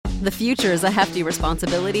The future is a hefty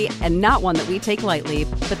responsibility and not one that we take lightly.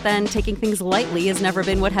 But then taking things lightly has never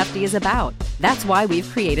been what Hefty is about. That's why we've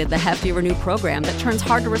created the Hefty Renew program that turns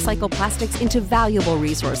hard-to-recycle plastics into valuable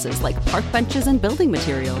resources like park benches and building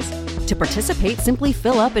materials. To participate, simply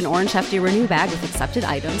fill up an orange Hefty Renew bag with accepted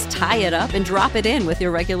items, tie it up, and drop it in with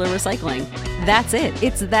your regular recycling. That's it.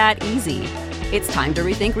 It's that easy. It's time to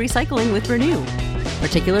rethink recycling with Renew.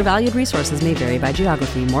 Particular valued resources may vary by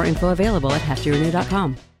geography. More info available at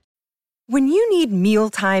heftyrenew.com. When you need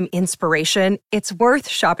mealtime inspiration, it's worth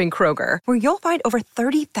shopping Kroger, where you'll find over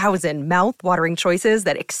 30,000 mouth-watering choices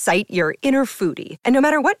that excite your inner foodie. And no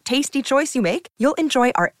matter what tasty choice you make, you'll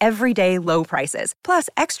enjoy our everyday low prices, plus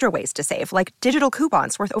extra ways to save, like digital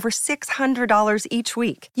coupons worth over $600 each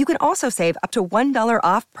week. You can also save up to $1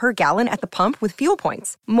 off per gallon at the pump with fuel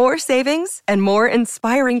points. More savings and more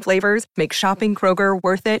inspiring flavors make shopping Kroger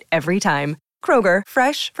worth it every time. Kroger,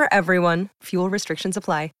 fresh for everyone. Fuel restrictions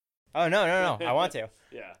apply. Oh, no. I want to.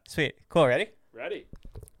 Yeah. Sweet. Cool. Ready? Ready.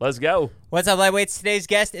 Let's go. What's up, Lightweights? Today's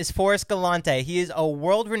guest is Forrest Galante. He is a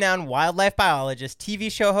world-renowned wildlife biologist, TV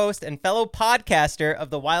show host, and fellow podcaster of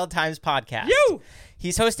the Wild Times podcast.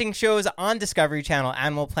 He's hosting shows on Discovery Channel,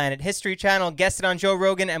 Animal Planet, History Channel, guested on Joe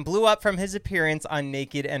Rogan, and blew up from his appearance on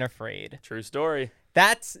Naked and Afraid. True story.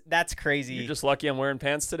 That's crazy. You're just lucky I'm wearing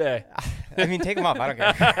pants today. I mean, take them off. I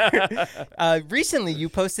don't care. Recently, you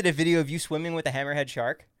posted a video of you swimming with a hammerhead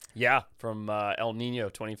shark. Yeah, from El Nino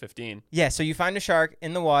 2015. Yeah, so you find a shark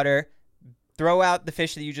in the water, throw out the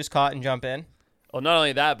fish that you just caught and jump in. Well, not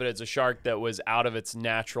only that, but it's a shark that was out of its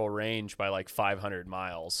natural range by like 500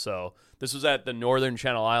 miles. So this was at the Northern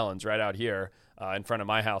Channel Islands right out here in front of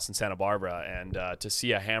my house in Santa Barbara. And to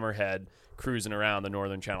see a hammerhead cruising around the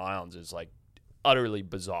Northern Channel Islands is like utterly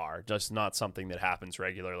bizarre, just not something that happens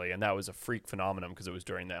regularly. And that was a freak phenomenon because it was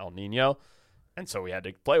during the El Nino. And so we had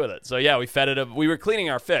to play with it. So, yeah, we fed it. We were cleaning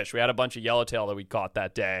our fish. We had a bunch of yellowtail that we caught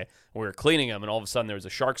that day. We were cleaning them, and all of a sudden there was a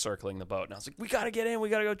shark circling the boat. And I was like, we got to get in. We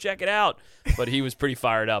got to go check it out. But he was pretty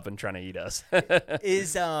fired up and trying to eat us.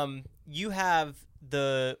 You have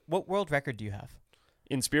what world record do you have?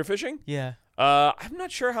 In spearfishing? Yeah. I'm not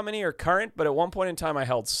sure how many are current, but at one point in time I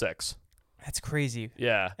held 6. That's crazy.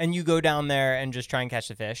 Yeah. And you go down there and just try and catch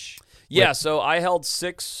the fish? Yeah, so I held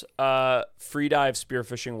 6 free dive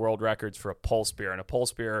spearfishing world records for a pole spear. And a pole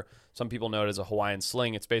spear, some people know it as a Hawaiian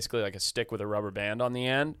sling. It's basically like a stick with a rubber band on the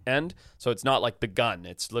end. So it's not like the gun.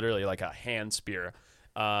 It's literally like a hand spear.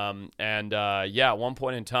 At one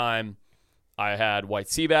point in time, I had white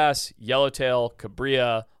sea bass, yellowtail,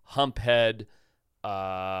 cabria, humphead,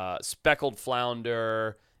 speckled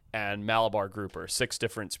flounder, and Malabar grouper, 6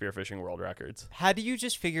 different spearfishing world records. How do you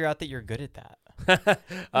just figure out that you're good at that?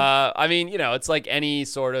 I mean, it's like any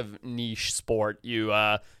sort of niche sport. You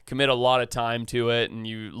commit a lot of time to it, and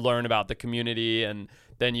you learn about the community, and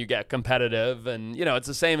then you get competitive. And, it's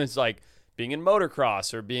the same as like being in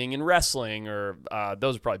motocross or being in wrestling, or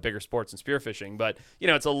those are probably bigger sports than spearfishing. But,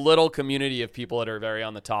 it's a little community of people that are very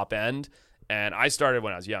on the top end. And I started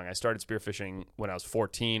when I was young. I started spearfishing when I was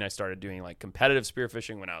 14. I started doing like competitive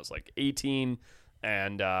spearfishing when I was like 18.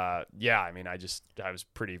 And I was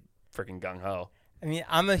pretty freaking gung-ho. I mean,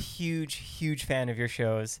 I'm a huge fan of your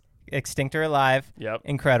shows. Extinct or Alive. Yep.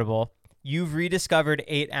 Incredible. You've rediscovered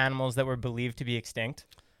 8 animals that were believed to be extinct.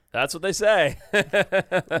 That's what they say.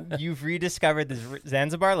 You've rediscovered the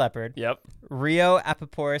Zanzibar leopard. Yep. Rio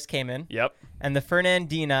Apiporus caiman. Yep. And the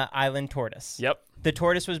Fernandina island tortoise. Yep. The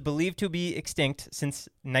tortoise was believed to be extinct since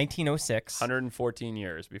 1906. 114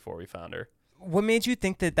 years before we found her. What made you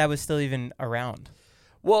think that was still even around?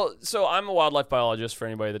 Well, so I'm a wildlife biologist for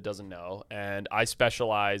anybody that doesn't know, and I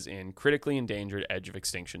specialize in critically endangered edge of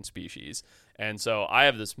extinction species. And so I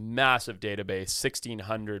have this massive database,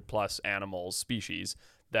 1,600 plus animals, species,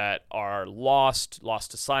 that are lost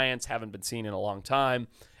to science, haven't been seen in a long time.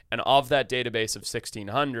 And of that database of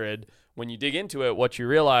 1,600, when you dig into it, what you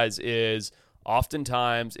realize is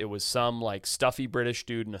oftentimes it was some like stuffy British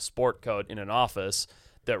dude in a sport coat in an office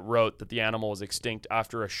that wrote that the animal was extinct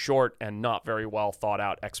after a short and not very well thought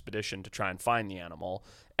out expedition to try and find the animal.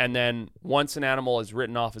 And then once an animal is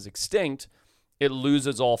written off as extinct, it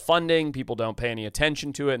loses all funding. People don't pay any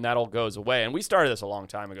attention to it, and that all goes away. And we started this a long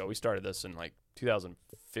time ago. We started this in like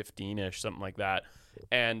 2015-ish, something like that.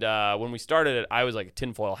 And when we started it, I was like a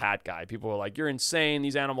tinfoil hat guy. People were like, you're insane.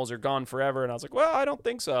 These animals are gone forever. And I was like, well, I don't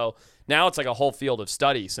think so. Now it's like a whole field of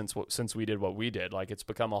study since we did what we did. Like it's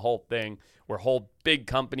become a whole thing where whole big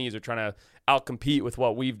companies are trying to outcompete with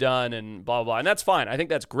what we've done and blah, blah, blah. And that's fine. I think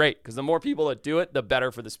that's great because the more people that do it, the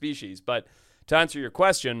better for the species. But to answer your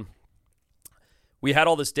question, we had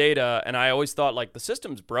all this data and I always thought like the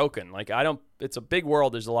system's broken. Like it's a big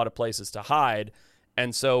world. There's a lot of places to hide.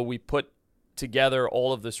 And so we put together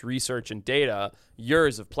all of this research and data,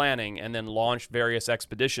 years of planning, and then launched various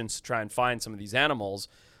expeditions to try and find some of these animals.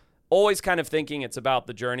 Always kind of thinking it's about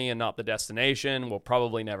the journey and not the destination. We'll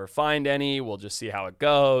probably never find any. We'll just see how it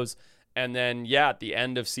goes. And then, at the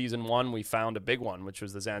end of season 1, we found a big one, which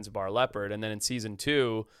was the Zanzibar leopard. And then in season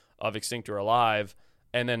 2 of Extinct or Alive,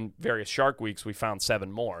 and then various Shark Weeks, we found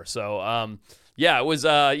 7 more. So, it was,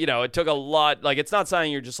 it took a lot. Like, it's not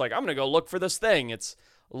something you're just like, I'm going to go look for this thing. It's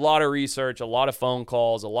a lot of research, a lot of phone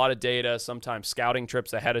calls, a lot of data, sometimes scouting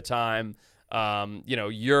trips ahead of time,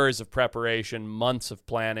 years of preparation, months of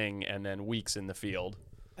planning, and then weeks in the field.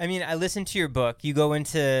 I mean, I listened to your book. You go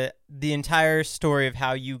into the entire story of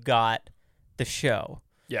how you got the show.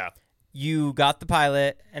 Yeah. You got the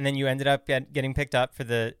pilot, and then you ended up getting picked up for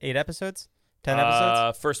the 8 episodes? 10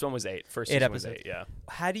 episodes? First one was 8. First 8 season episodes. was 8, yeah.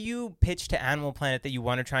 How do you pitch to Animal Planet that you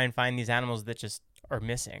want to try and find these animals that just are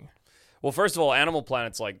missing? Well, first of all, Animal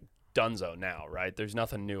Planet's like donezo now, right? There's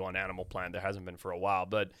nothing new on Animal Planet. There hasn't been for a while.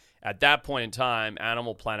 But at that point in time,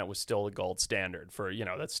 Animal Planet was still the gold standard for,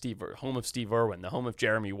 that's home of Steve Irwin, the home of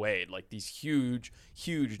Jeremy Wade, like these huge,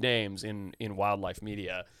 huge names in wildlife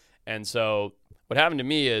media. And so what happened to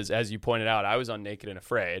me is, as you pointed out, I was on Naked and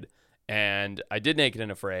Afraid, and I did Naked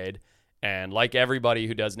and Afraid. And like everybody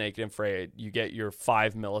who does Naked and Afraid, you get your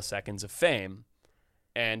 5 milliseconds of fame.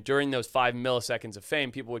 And during those 5 milliseconds of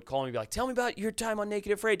fame, people would call me and be like, tell me about your time on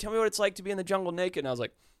Naked and Afraid. Tell me what it's like to be in the jungle naked. And I was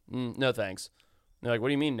like, no thanks. And they're like, what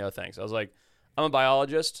do you mean no thanks? I was like, I'm a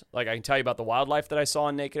biologist. Like, I can tell you about the wildlife that I saw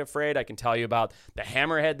on Naked and Afraid. I can tell you about the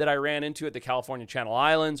hammerhead that I ran into at the California Channel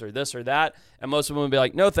Islands or this or that. And most of them would be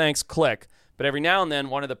like, no thanks, click. But every now and then,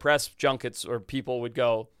 one of the press junkets or people would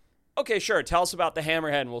go, okay, sure, tell us about the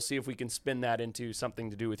hammerhead, and we'll see if we can spin that into something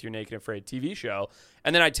to do with your Naked and Afraid TV show.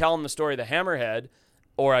 And then I'd tell them the story of the hammerhead,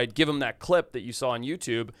 or I'd give them that clip that you saw on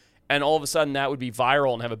YouTube, and all of a sudden that would be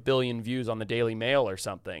viral and have 1 billion views on the Daily Mail or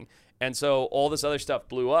something. And so all this other stuff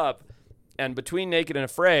blew up, and between Naked and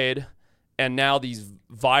Afraid and now these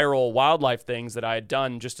viral wildlife things that I had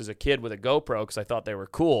done just as a kid with a GoPro because I thought they were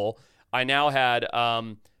cool, I now had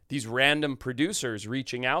these random producers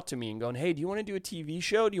reaching out to me and going, hey, do you want to do a TV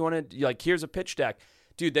show? Do you want to, like, here's a pitch deck.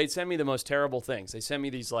 Dude, they'd send me the most terrible things. They send me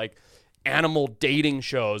these, like, animal dating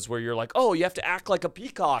shows where you're like, oh, you have to act like a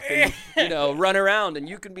peacock and, run around and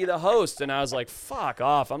you can be the host. And I was like, fuck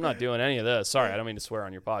off. I'm not doing any of this. Sorry, I don't mean to swear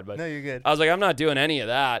on your pod, but no, you're good. I was like, I'm not doing any of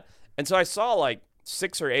that. And so I saw like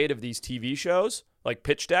 6 or 8 of these TV shows, like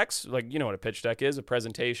pitch decks, like, you know what a pitch deck is, a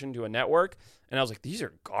presentation to a network. And I was like, these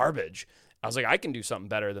are garbage. I was like, I can do something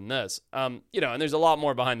better than this. And there's a lot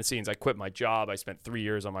more behind the scenes. I quit my job. I spent 3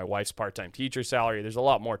 years on my wife's part-time teacher salary. There's a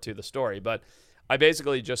lot more to the story, but I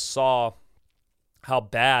basically just saw how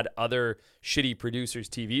bad other shitty producers'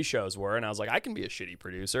 TV shows were, and I was like, I can be a shitty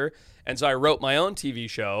producer. And so I wrote my own TV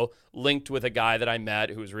show, linked with a guy that I met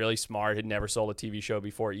who was really smart, had never sold a TV show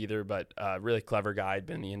before either, but really clever guy, had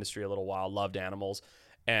been in the industry a little while, loved animals,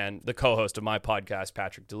 and the co-host of my podcast,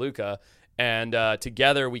 Patrick DeLuca. And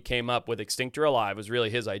together we came up with Extinct or Alive. It was really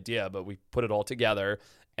his idea, but we put it all together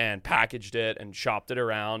and packaged it and shopped it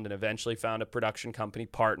around and eventually found a production company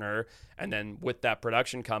partner. And then with that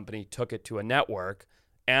production company, took it to a network.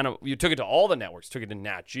 And you took it to all the networks. Took it to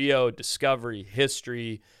Nat Geo, Discovery,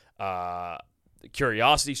 History,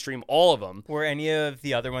 Curiosity Stream, all of them. Were any of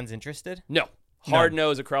the other ones interested? No. Hard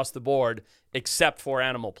nose across the board, except for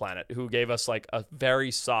Animal Planet, who gave us like a very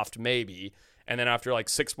soft maybe. And then after like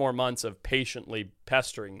 6 more months of patiently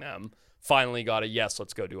pestering them, finally got a yes,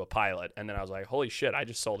 let's go do a pilot. And then I was like, holy shit, I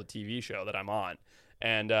just sold a TV show that I'm on.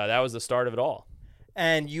 And that was the start of it all.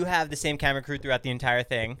 And you have the same camera crew throughout the entire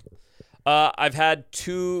thing? I've had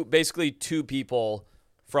two people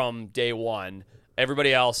from day one.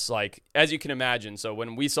 Everybody else, like, as you can imagine, so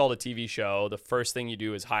when we sold a TV show, the first thing you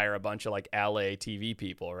do is hire a bunch of like LA TV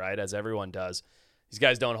people, right? As everyone does. These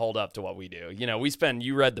guys don't hold up to what we do.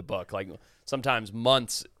 You read the book, like sometimes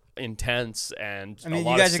months intense and I mean, a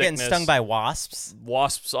lot you guys of are getting stung by wasps.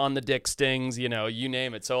 Wasps on the dick stings, you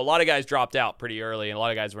name it. So a lot of guys dropped out pretty early and a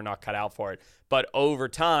lot of guys were not cut out for it. But over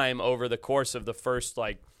time, over the course of the first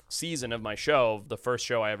like season of my show, the first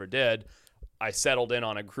show I ever did, I settled in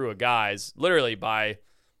on a crew of guys literally by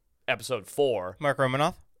episode 4. Mark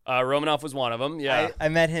Romanoff? Romanoff was one of them, yeah. I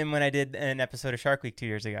met him when I did an episode of Shark Week 2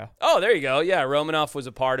 years ago. Oh, there you go. Yeah, Romanoff was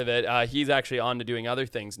a part of it. He's actually on to doing other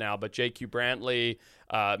things now, but J.Q. Brantley,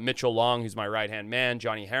 Mitchell Long, who's my right-hand man,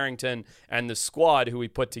 Johnny Harrington, and the squad who we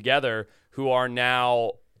put together, who are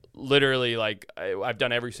now literally like, I've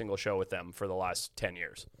done every single show with them for the last 10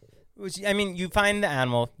 years. I mean, you find the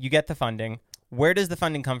animal, you get the funding. Where does the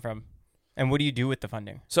funding come from? And what do you do with the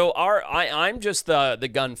funding? So I'm just the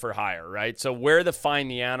gun for hire, right? So we're the find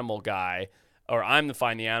the animal guy, or I'm the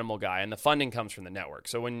find the animal guy, and the funding comes from the network.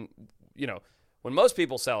 So when most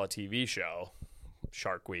people sell a TV show,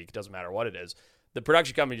 Shark Week, doesn't matter what it is, the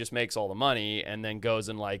production company just makes all the money and then goes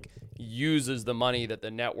and like uses the money that the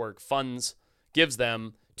network funds gives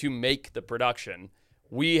them to make the production.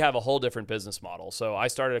 We have a whole different business model. So I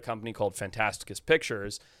started a company called Fantasticus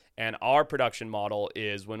Pictures, and our production model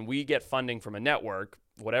is when we get funding from a network,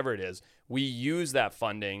 whatever it is, we use that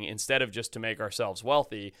funding instead of just to make ourselves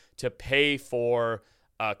wealthy to pay for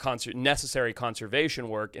necessary conservation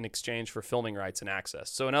work in exchange for filming rights and access.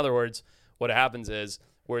 So in other words, what happens is,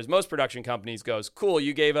 whereas most production companies goes, cool,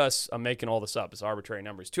 you gave us, I'm making all this up, it's arbitrary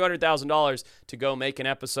numbers, $200,000 to go make an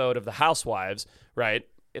episode of The Housewives, right?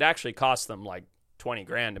 It actually costs them like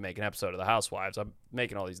 $20,000 to make an episode of The Housewives. I'm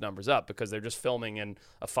making all these numbers up because they're just filming in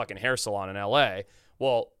a fucking hair salon in LA.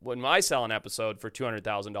 Well, when I sell an episode for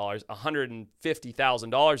 $200,000,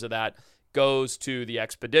 $150,000 of that goes to the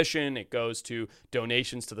expedition. It goes to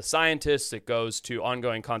donations to the scientists. It goes to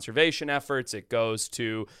ongoing conservation efforts. It goes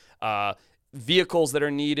to vehicles that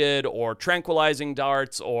are needed, or tranquilizing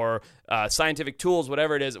darts, or scientific tools,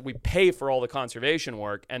 whatever it is. We pay for all the conservation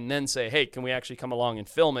work and then say, hey, can we actually come along and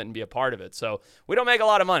film it and be a part of it? So we don't make a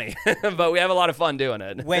lot of money, but we have a lot of fun doing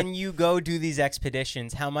it. When you go do these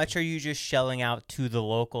expeditions, how much are you just shelling out to the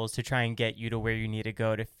locals to try and get you to where you need to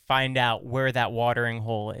go to find out where that watering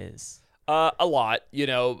hole is? A lot,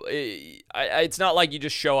 it's not like you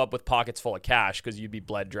just show up with pockets full of cash because you'd be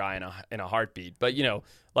bled dry in a heartbeat. But,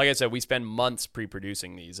 like I said, we spend months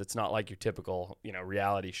pre-producing these. It's not like your typical,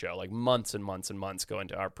 reality show. Like months and months and months go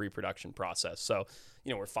into our pre-production process. So,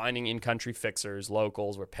 we're finding in-country fixers,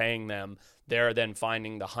 locals. We're paying them. They're then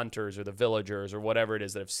finding the hunters or the villagers or whatever it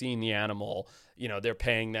is that have seen the animal. They're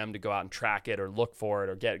paying them to go out and track it or look for it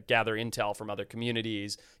or gather intel from other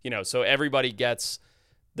communities. So everybody gets...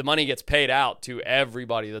 The money gets paid out to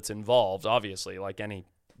everybody that's involved, obviously, like any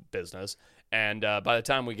business. And by the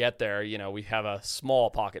time we get there, we have a small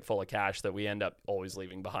pocket full of cash that we end up always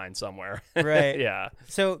leaving behind somewhere. Right. Yeah.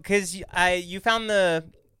 So, because you found the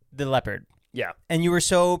leopard. Yeah. And you were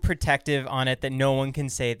so protective on it that no one can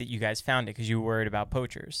say that you guys found it because you were worried about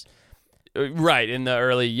poachers. Right. In the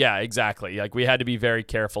early, yeah, exactly. Like we had to be very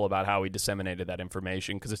careful about how we disseminated that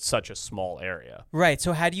information because it's such a small area. Right.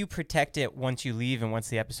 So how do you protect it once you leave and once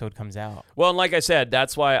the episode comes out? Well, and like I said,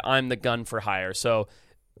 that's why I'm the gun for hire. So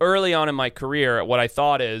early on in my career, what I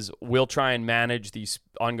thought is we'll try and manage the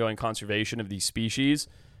ongoing conservation of these species.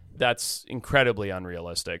 That's incredibly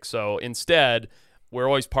unrealistic. So instead, we're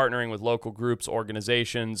always partnering with local groups,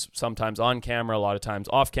 organizations, sometimes on camera, a lot of times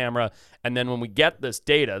off camera. And then when we get this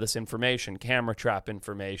data, this information, camera trap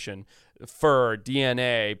information, fur,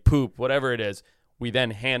 DNA, poop, whatever it is, we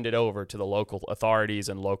then hand it over to the local authorities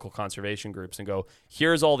and local conservation groups and go,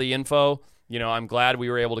 here's all the info. I'm glad we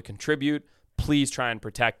were able to contribute. Please try and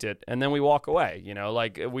protect it. And then we walk away.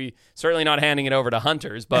 We certainly not handing it over to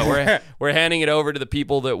hunters, but we're handing it over to the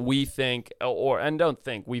people that we think and don't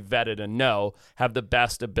think we vetted and know have the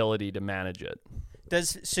best ability to manage it.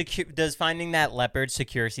 Does finding that leopard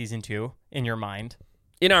secure season 2 in your mind?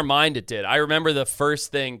 In our mind, it did. I remember the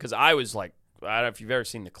first thing because I was like, I don't know if you've ever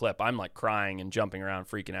seen the clip. I'm like crying and jumping around,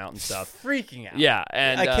 freaking out and stuff. Freaking out. Yeah.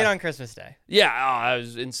 And a kid on Christmas Day. Yeah. I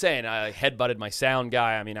was insane. I headbutted my sound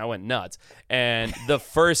guy. I mean, I went nuts. And the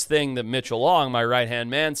first thing that Mitchell Long, my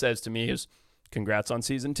right-hand man, says to me is, congrats on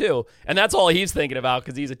season 2. And that's all he's thinking about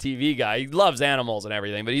because he's a TV guy. He loves animals and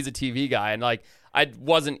everything, but he's a TV guy. And like, I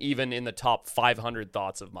wasn't even in the top 500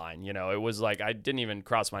 thoughts of mine. It was like, I didn't even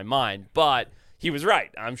cross my mind, but he was right.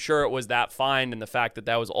 I'm sure it was that find and the fact that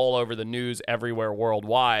that was all over the news everywhere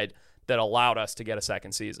worldwide that allowed us to get a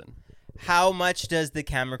second season. How much does the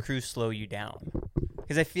camera crew slow you down?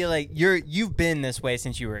 Because I feel like you've been this way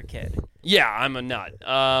since you were a kid. Yeah, I'm a nut.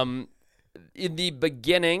 In the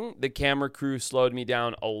beginning, the camera crew slowed me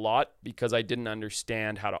down a lot because I didn't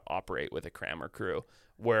understand how to operate with a camera crew.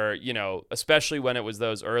 Where, especially when it was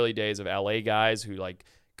those early days of LA guys who like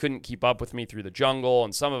couldn't keep up with me through the jungle.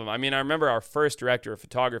 And some of them, I mean, I remember our first director of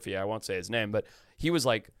photography, I won't say his name, but he was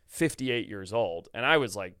like 58 years old. And I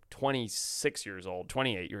was like 26 years old,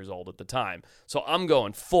 28 years old at the time. So I'm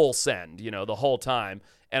going full send, the whole time.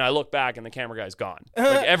 And I look back and the camera guy's gone.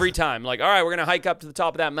 Like every time, like, all right, we're going to hike up to the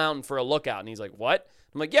top of that mountain for a lookout. And he's like, what?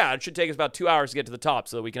 I'm like, yeah, it should take us about 2 hours to get to the top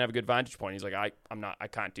so that we can have a good vantage point. He's like, I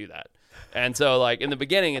can't do that. And so like in the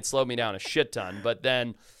beginning, it slowed me down a shit ton. But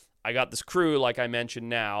then I got this crew, like I mentioned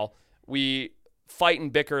now. We fight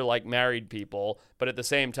and bicker like married people, but at the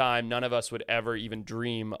same time, none of us would ever even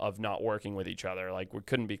dream of not working with each other. Like, we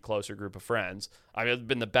couldn't be a closer group of friends. I've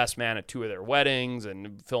been the best man at 2 of their weddings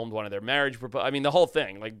and filmed one of their marriage the whole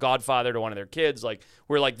thing, like godfather to one of their kids. Like,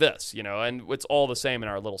 we're like this, and it's all the same in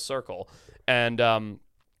our little circle. And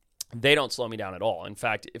they don't slow me down at all. In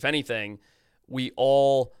fact, if anything,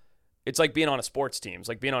 it's like being on a sports team. It's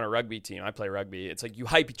like being on a rugby team. I play rugby. It's like you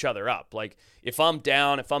hype each other up. Like, if I'm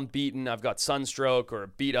down, if I'm beaten, I've got sunstroke or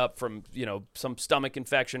beat up from, some stomach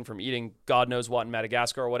infection from eating God knows what in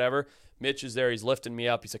Madagascar or whatever, Mitch is there. He's lifting me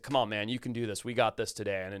up. He's like, come on, man, you can do this. We got this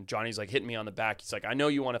today. And then Johnny's like hitting me on the back. He's like, I know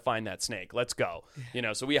you want to find that snake. Let's go.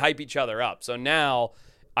 So we hype each other up. So now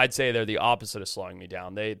I'd say they're the opposite of slowing me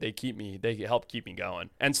down. They help keep me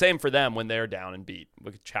going. And same for them when they're down and beat,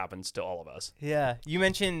 which happens to all of us. Yeah. You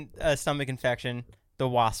mentioned stomach infection, the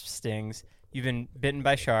wasp stings. You've been bitten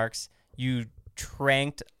by sharks. You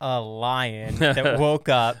tranked a lion that woke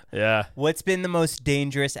up. Yeah. What's been the most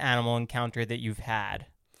dangerous animal encounter that you've had?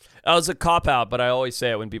 It was a cop-out, but I always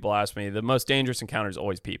say it when people ask me. The most dangerous encounter is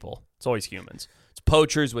always people. It's always humans. It's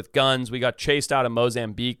poachers with guns. We got chased out of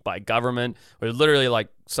Mozambique by government. It was literally like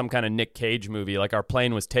some kind of Nick Cage movie. Like, our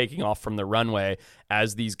plane was taking off from the runway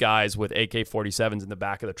as these guys with AK-47s in the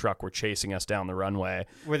back of the truck were chasing us down the runway.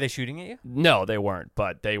 Were they shooting at you? No, they weren't,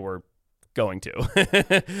 but they were going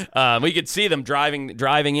to. We could see them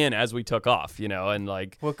driving in as we took off, and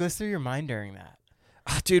like... What goes through your mind during that?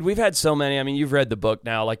 Dude, we've had so many. I mean, you've read the book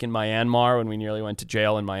now, like in Myanmar, when we nearly went to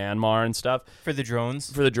jail in Myanmar and stuff. For the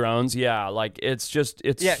drones? For the drones, yeah. Like, it's...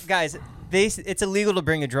 Yeah, guys, it's illegal to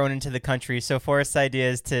bring a drone into the country, so Forrest's idea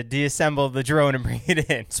is to deassemble the drone and bring it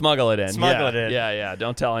in. Smuggle it in. Yeah. Yeah.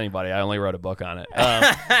 Don't tell anybody. I only wrote a book on it.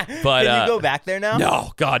 But Can you go back there now?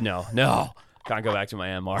 No. God, no. Can't go back to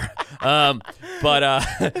Myanmar. I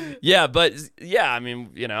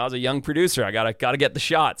mean, I was a young producer. I gotta get the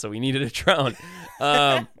shot, so we needed a drone.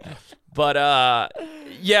 I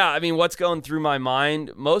mean, what's going through my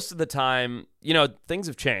mind most of the time, things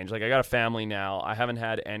have changed. Like, I got a family now. I haven't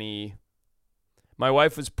had any. My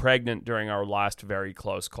wife was pregnant during our last very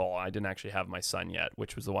close call. I didn't actually have my son yet,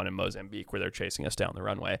 which was the one in Mozambique where they're chasing us down the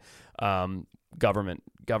runway. Government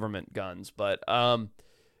guns, but.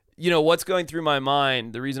 What's going through my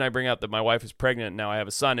mind, the reason I bring up that my wife is pregnant and now I have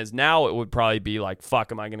a son, is now it would probably be like,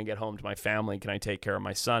 fuck, am I going to get home to my family? Can I take care of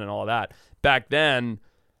my son and all of that? Back then,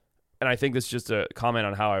 and I think this is just a comment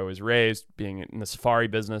on how I was raised, being in the safari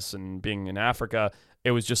business and being in Africa,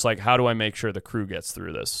 it was just like, how do I make sure the crew gets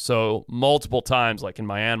through this? So multiple times, like in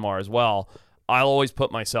Myanmar as well, I'll always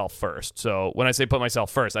put myself first. So when I say put myself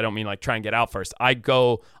first, I don't mean like try and get out first. I'm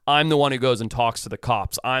the one who goes and talks to the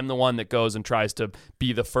cops. I'm the one that goes and tries to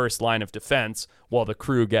be the first line of defense while the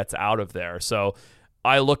crew gets out of there. So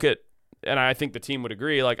I look at, and I think the team would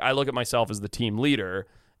agree, like, I look at myself as the team leader.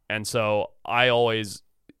 And so the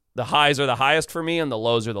highs are the highest for me and the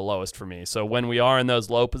lows are the lowest for me. So when we are in those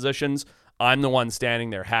low positions, I'm the one standing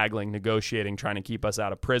there haggling, negotiating, trying to keep us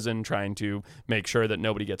out of prison, trying to make sure that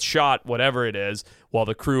nobody gets shot, whatever it is, while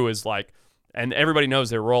the crew is like, and everybody knows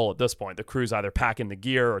their role at this point. The crew's either packing the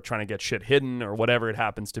gear or trying to get shit hidden or whatever it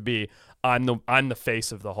happens to be. I'm the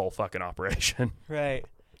face of the whole fucking operation. Right.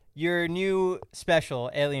 Your new special,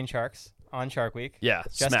 Alien Sharks, on Shark Week. Yeah,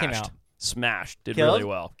 just came out. Smashed. Did Killed? Really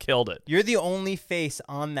well. Killed it. You're the only face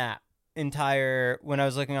on that when I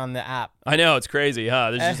was looking on the app. I know, it's crazy,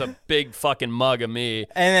 huh? There's just a big fucking mug of me.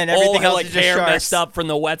 And then everything else like is just hair sharks. messed up from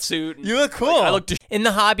the wetsuit. You look cool. I look In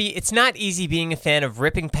the hobby, it's not easy being a fan of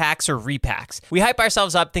ripping packs or repacks. We hype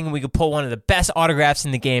ourselves up thinking we could pull one of the best autographs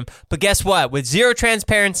in the game, but guess what? With zero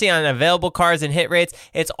transparency on available cards and hit rates,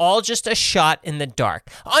 it's all just a shot in the dark.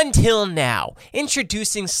 Until now.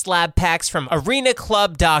 Introducing slab packs from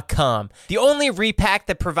arenaclub.com, the only repack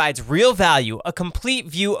that provides real value, a complete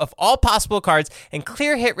view of all possible cards, and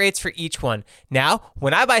clear hit rates for each one. Now,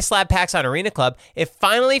 when I buy slab packs on Arena Club, it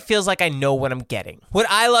finally feels like I know what I'm getting. What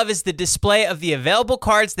I love is the display of the available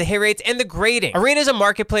cards, the hit rates, and the grading. Arena is a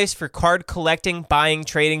marketplace for card collecting, buying,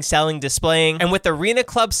 trading, selling, displaying, and with Arena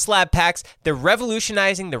Club slab packs, they're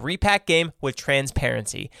revolutionizing the repack game with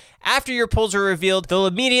transparency. After your pulls are revealed, they'll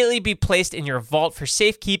immediately be placed in your vault for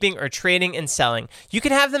safekeeping or trading and selling. You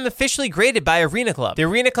can have them officially graded by Arena Club. The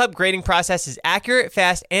Arena Club grading process is accurate,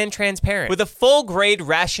 fast, and transparent, with a full grade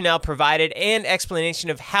rationale provided and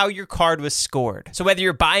explanation of how your card was scored. So whether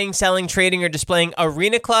you're buying, selling, trading, or displaying,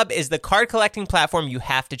 Arena Club is the card collecting platform you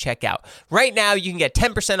have to check out. Right now, you can get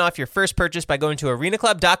 10% off your first purchase by going to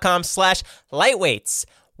arenaclub.com/lightweights.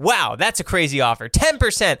 Wow, that's a crazy offer.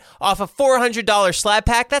 10% off a $400 slab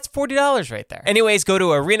pack. That's $40 right there. Anyways, go to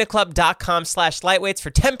arenaclub.com/lightweights for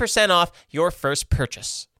 10% off your first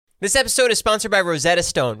purchase. This episode is sponsored by Rosetta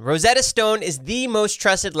Stone. Rosetta Stone is the most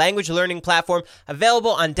trusted language learning platform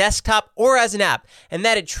available on desktop or as an app, and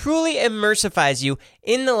that it truly immersifies you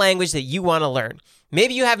in the language that you want to learn.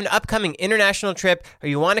 Maybe you have an upcoming international trip or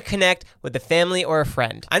you want to connect with a family or a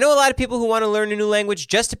friend. I know a lot of people who want to learn a new language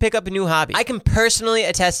just to pick up a new hobby. I can personally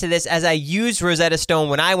attest to this as I used Rosetta Stone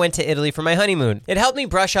when I went to Italy for my honeymoon. It helped me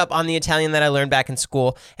brush up on the Italian that I learned back in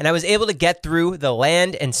school, and I was able to get through the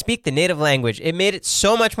land and speak the native language. It made it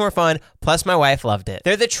so much more fun, plus my wife loved it.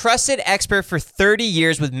 They're the trusted expert for 30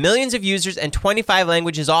 years with millions of users and 25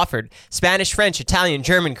 languages offered. Spanish, French, Italian,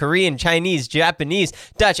 German, Korean, Chinese, Japanese,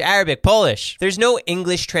 Dutch, Arabic, Polish. There's no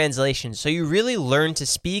English translation, so you really learn to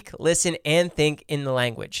speak, listen, and think in the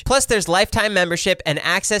language. Plus, there's lifetime membership and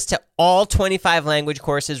access to all 25 language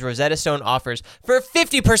courses Rosetta Stone offers for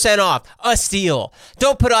 50% off. A steal.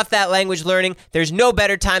 Don't put off that language learning. There's no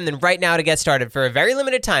better time than right now to get started. For a very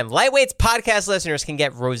limited time, Lightweight's podcast listeners can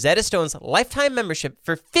get Rosetta Stone's lifetime membership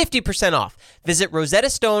for 50% off. Visit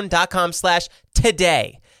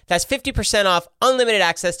rosettastone.com/today. That's 50% off unlimited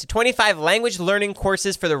access to 25 language learning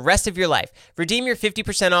courses for the rest of your life. Redeem your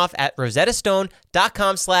 50% off at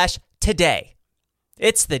rosettastone.com/today.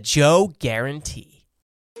 It's the Joe guarantee.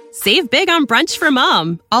 Save big on brunch for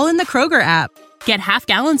mom, all in the Kroger app. Get half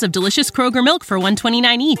gallons of delicious Kroger milk for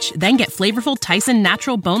 $1.29 each. Then get flavorful Tyson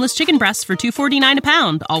natural boneless chicken breasts for $2.49 a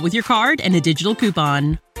pound, all with your card and a digital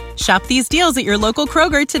coupon. Shop these deals at your local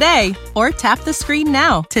Kroger today, or tap the screen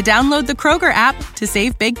now to download the Kroger app to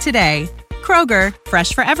save big today. Kroger,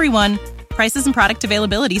 fresh for everyone. Prices and product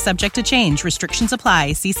availability subject to change. Restrictions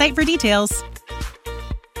apply. See site for details.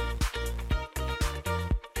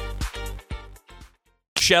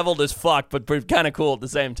 Disheveled as fuck, but kind of cool at the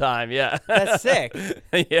same time. Yeah. That's sick.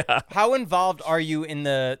 Yeah. How involved are you in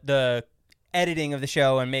the editing of the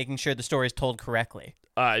show and making sure the story is told correctly?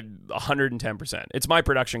 110%. It's my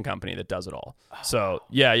production company that does it all. So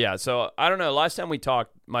yeah. So I don't know. Last time we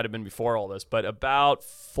talked might have been before all this, but about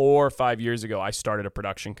 4 or 5 years ago, I started a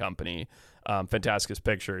production company, Fantasticus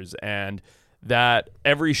Pictures, and that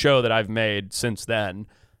every show that I've made since then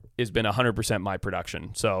has been 100% my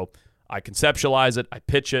production. So I conceptualize it, I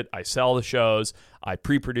pitch it, I sell the shows, I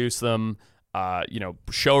pre-produce them,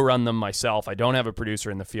 show run them myself. I don't have a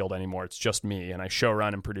producer in the field anymore. It's just me, and I show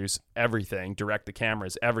run and produce everything, direct the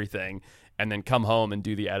cameras, everything, and then come home and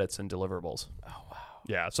do the edits and deliverables. Oh, wow.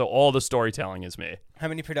 Yeah, so all the storytelling is me. How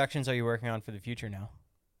many productions are you working on for the future now?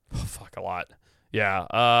 Oh, fuck, a lot.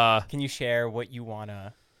 Yeah. Can you share what you want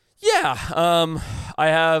to... Yeah. I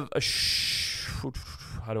have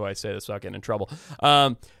how do I say this without getting in trouble?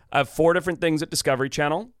 I have 4 different things at Discovery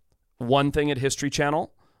Channel, 1 thing at History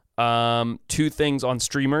Channel, 2 things on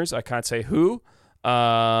streamers. I can't say who. These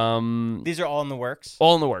are all in the works?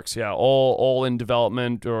 All in the works, yeah. All in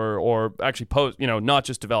development or actually post, not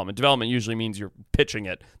just development. Development usually means you're pitching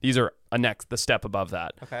it. These are the step above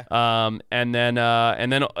that. Okay. And then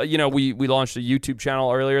we launched a YouTube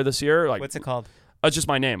channel earlier this year. What's it called? It's just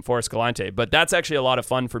my name, Forrest Galante. But that's actually a lot of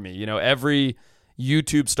fun for me. Every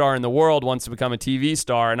YouTube star in the world wants to become a TV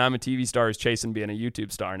star, and I'm a TV star who's chasing being a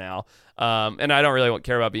YouTube star now. And I don't really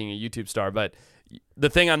care about being a YouTube star, but the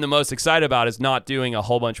thing I'm the most excited about is not doing a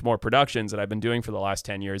whole bunch more productions that I've been doing for the last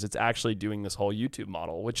 10 years. It's actually doing this whole YouTube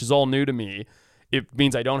model, which is all new to me. It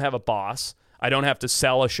means I don't have a boss. I don't have to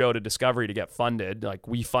sell a show to Discovery to get funded. Like,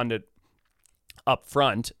 we fund it up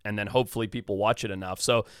front, and then hopefully people watch it enough.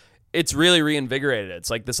 So it's really reinvigorated. It's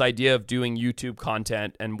like this idea of doing YouTube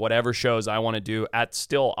content and whatever shows I want to do at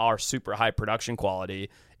still our super high production quality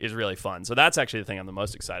is really fun. So that's actually the thing I'm the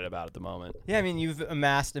most excited about at the moment. Yeah, I mean, you've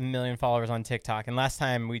amassed 1 million followers on TikTok, and last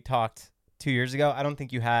time we talked 2 years ago, I don't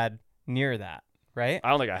think you had near that, right? I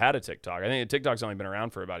don't think I had a TikTok. I think TikTok's only been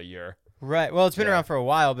around for about a year. Right. Well, it's been around for a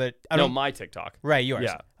while, but my TikTok. Right, yours.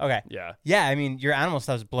 Yeah. Okay. Yeah. Yeah, I mean, your animal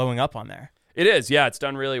stuff's blowing up on there. It is, yeah. It's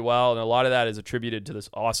done really well, and a lot of that is attributed to this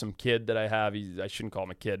awesome kid that I have. I shouldn't call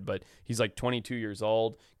him a kid, but he's like 22 years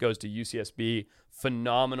old, goes to UCSB,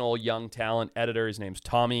 phenomenal young talent editor. His name's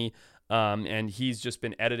Tommy, and he's just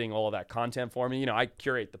been editing all of that content for me. I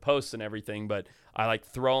curate the posts and everything, but I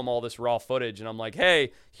throw him all this raw footage, and I'm like,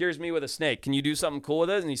 hey, here's me with a snake. Can you do something cool with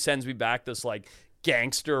it? And he sends me back this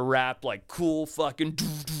gangster rap, cool fucking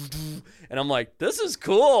and I'm like, this is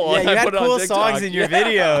cool. Yeah, you had cool songs in your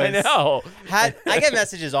videos. I know. I get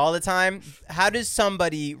messages all the time. How does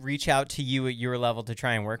somebody reach out to you at your level to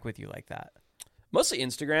try and work with you like that? Mostly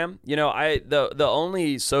Instagram. The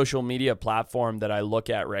only social media platform that I look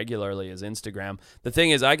at regularly is Instagram. The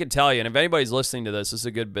thing is, I could tell you, and if anybody's listening to this, this is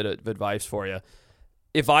a good bit of advice for you.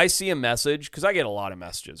 if I see a message, because I get a lot of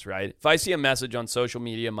messages, right? If I see a message on social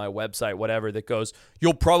media, my website, whatever, that goes,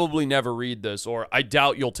 you'll probably never read this, or I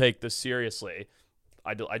doubt you'll take this seriously,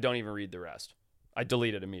 I don't even read the rest. I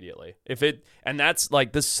delete it immediately. And that's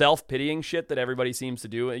like this self-pitying shit that everybody seems to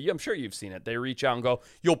do. I'm sure you've seen it. They reach out and go,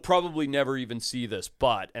 you'll probably never even see this,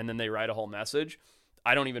 and then they write a whole message.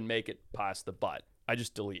 I don't even make it past the but. I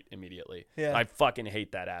just delete immediately. Yeah. I fucking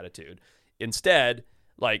hate that attitude. Instead,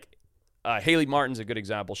 like, Haley Martin's a good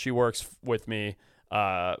example. She works with me.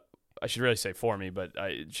 I should really say for me, but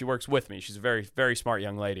she works with me. She's a very, very smart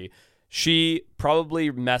young lady. She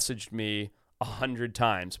probably messaged me 100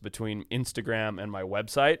 times between Instagram and my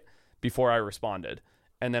website before I responded.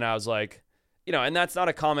 And then I was like, and that's not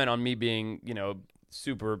a comment on me being,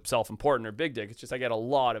 super self-important or big dick. It's just I get a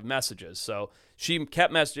lot of messages. So she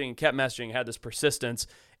kept messaging, had this persistence.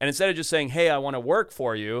 And instead of just saying, hey, I want to work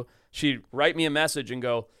for you, she'd write me a message and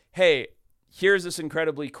go, hey, here's this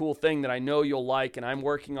incredibly cool thing that I know you'll like, and I'm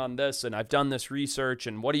working on this, and I've done this research,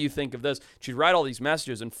 and what do you think of this? She'd write all these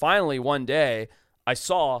messages, and finally one day I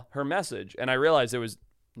saw her message, and I realized there was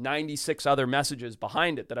 96 other messages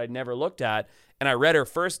behind it that I'd never looked at, and I read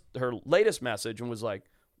her latest message and was like,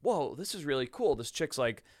 whoa, this is really cool. This chick's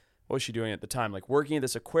like, what was she doing at the time? Like working at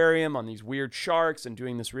this aquarium on these weird sharks and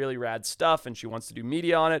doing this really rad stuff, and she wants to do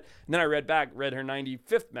media on it. And then I read her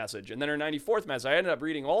 95th message, and then her 94th message. I ended up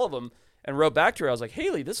reading all of them and wrote back to her. I was like,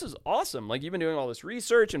 Haley, this is awesome. Like, you've been doing all this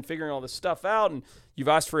research and figuring all this stuff out, and you've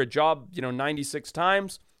asked for a job, 96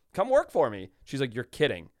 times. Come work for me. She's like, you're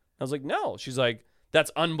kidding. I was like, no. She's like,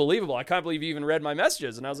 that's unbelievable. I can't believe you even read my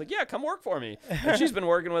messages. And I was like, yeah, come work for me. And she's been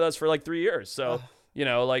working with us for like 3 years. So,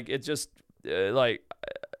 like, it's just like,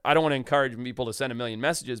 I don't want to encourage people to send a million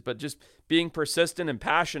messages, but just being persistent and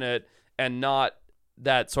passionate, and not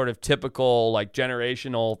that sort of typical like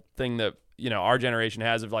generational thing that, our generation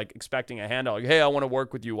has of like expecting a handout. Like, hey, I want to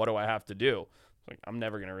work with you. What do I have to do? Like, I'm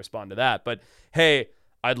never going to respond to that. But hey,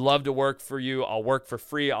 I'd love to work for you. I'll work for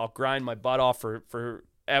free. I'll grind my butt off for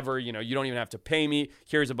forever. You don't even have to pay me.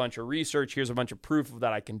 Here's a bunch of research. Here's a bunch of proof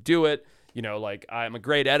that I can do it. Like, I'm a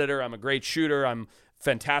great editor. I'm a great shooter. I'm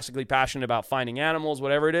fantastically passionate about finding animals,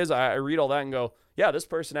 whatever it is. I read all that and go, yeah, this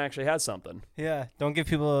person actually has something. Yeah. Don't give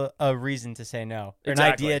people a reason to say no. Or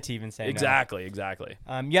exactly. An idea to even say exactly. no. Exactly.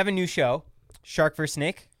 You have a new show, Shark vs.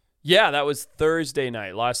 Snake. Yeah, that was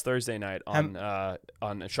last Thursday night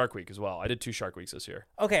on Shark Week as well. I did 2 Shark Weeks this year.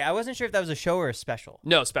 Okay, I wasn't sure if that was a show or a special.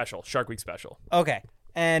 No, special. Shark Week special. Okay.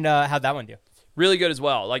 And how'd that one do? Really good as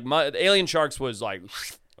well. Like, Alien Sharks was like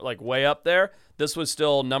way up there. This was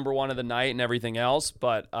still number 1 of the night and everything else,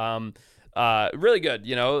 but really good,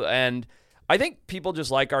 and I think people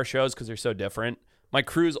just like our shows because they're so different. My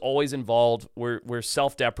crew's always involved. We're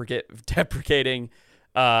self-deprecating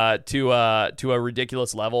to a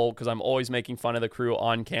ridiculous level, because I'm always making fun of the crew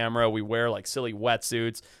on camera. We wear like silly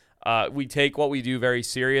wetsuits. We take what we do very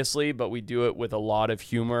seriously, but we do it with a lot of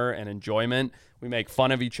humor and enjoyment. We make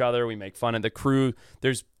fun of each other. We make fun of the crew.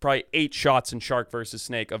 There's probably 8 shots in Shark vs.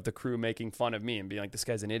 Snake of the crew making fun of me and being like, this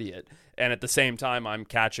guy's an idiot. And at the same time, I'm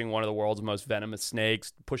catching one of the world's most venomous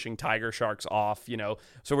snakes, pushing tiger sharks off,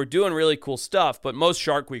 So we're doing really cool stuff. But most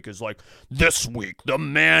Shark Week is like, this week, the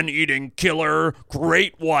man-eating killer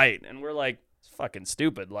great white. And we're like, it's fucking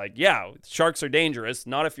stupid. Like, yeah, sharks are dangerous.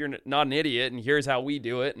 Not if you're not an idiot. And here's how we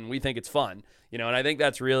do it. And we think it's fun. And I think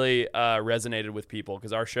that's really resonated with people,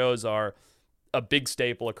 because our shows are a big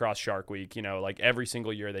staple across Shark Week. Like every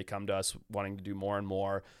single year they come to us wanting to do more and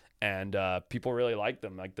more, and people really like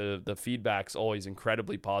them. Like the feedback's always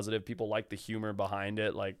incredibly positive. People like the humor behind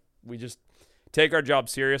it. Like, we just take our job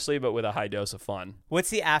seriously, but with a high dose of fun. What's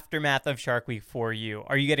the aftermath of Shark Week for you?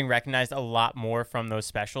 Are you getting recognized a lot more from those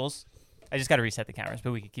specials? I just got to reset the cameras,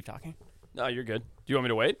 but we can keep talking. No, you're good. Do you want me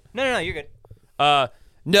to wait? No, you're good.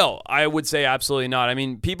 No, I would say absolutely not. I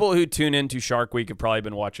mean, people who tune into Shark Week have probably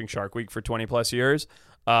been watching Shark Week for 20 plus years.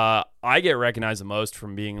 I get recognized the most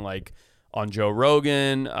from being like on Joe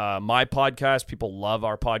Rogan, my podcast. People love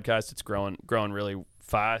our podcast. It's growing really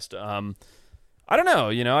fast. I don't know,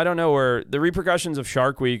 I don't know where the repercussions of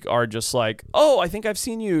Shark Week are. Just like, oh, I think I've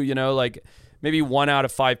seen you, like maybe 1 out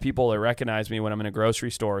of 5 people that recognize me when I'm in a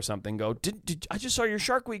grocery store or something go, did I just saw your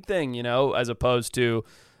Shark Week thing, as opposed to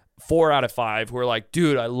 4 out of 5 who are like,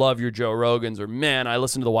 dude, I love your Joe Rogans, or man, I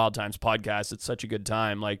listen to the Wild Times podcast. It's such a good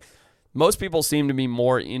time. Like, most people seem to be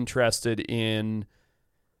more interested in,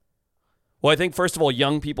 well, I think first of all,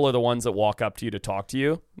 young people are the ones that walk up to you to talk to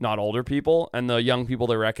you, not older people. And the young people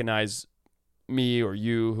that recognize me or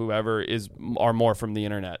you, whoever, are more from the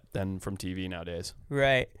internet than from TV nowadays.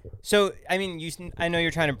 Right. So, I mean, I know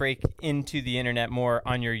you're trying to break into the internet more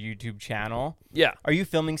on your YouTube channel. Yeah. Are you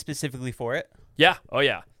filming specifically for it? Yeah. Oh,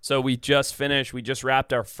 yeah. So we just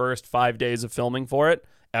wrapped our first 5 days of filming for it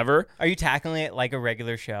ever. Are you tackling it like a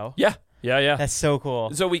regular show? Yeah. That's so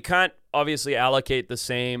cool. So we can't obviously allocate the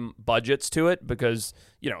same budgets to it because,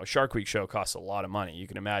 a Shark Week show costs a lot of money. You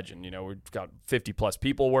can imagine, we've got 50 plus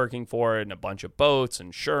people working for it and a bunch of boats,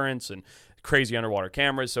 insurance, and crazy underwater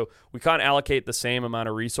cameras. So we can't allocate the same amount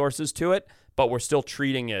of resources to it, but we're still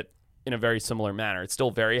treating it in a very similar manner. It's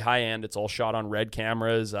still very high end. It's all shot on Red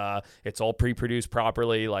cameras. It's all pre-produced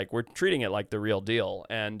properly. Like, we're treating it like the real deal.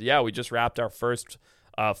 And yeah, we just wrapped our first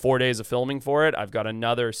 4 days of filming for it. I've got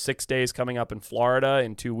another 6 days coming up in Florida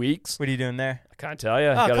in 2 weeks. What are you doing there? I can't tell you.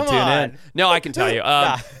 Oh, Gotta come tune on. in. No, I can tell you.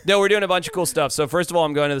 No, we're doing a bunch of cool stuff. So first of all,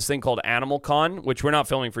 I'm going to this thing called Animal Con, which we're not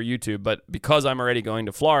filming for YouTube, but because I'm already going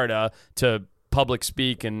to Florida to public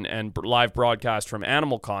speak and live broadcast from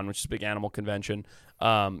Animal Con, which is a big animal convention.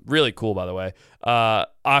 Really cool, by the way.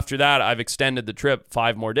 After that, I've extended the trip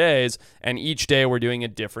 5 more days, and each day we're doing a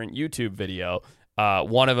different YouTube video.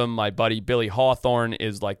 One of them, my buddy Billy Hawthorne,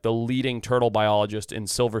 is like the leading turtle biologist in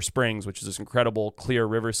Silver Springs, which is this incredible clear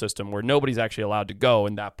river system where nobody's actually allowed to go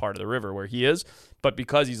in that part of the river where he is. But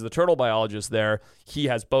because he's the turtle biologist there, he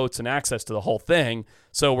has boats and access to the whole thing.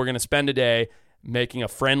 So we're going to spend a day making a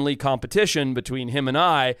friendly competition between him and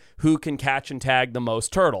I who can catch and tag the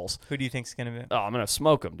most turtles. Who do you think's going to be? Oh, I'm going to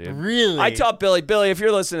smoke him, dude. Really? I taught Billy, if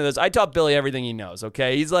you're listening to this, I taught Billy everything he knows,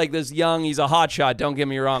 okay? He's like this young, he's a hotshot, don't get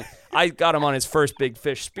me wrong. I got him on his first big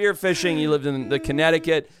fish spear fishing. He lived in the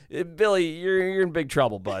Connecticut. Billy, you're in big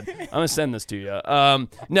trouble, bud. I'm going to send this to you.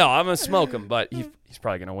 No, I'm going to smoke him, but he's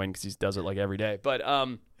probably going to win because he does it like every day. But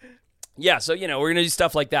yeah, so, we're going to do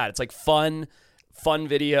stuff like that. It's like fun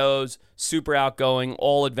videos, super outgoing,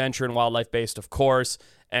 all adventure and wildlife based, of course.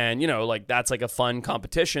 And, that's like a fun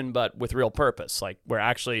competition, but with real purpose. Like, where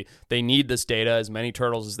actually they need this data, as many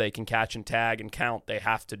turtles as they can catch and tag and count, they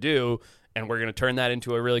have to do. And we're going to turn that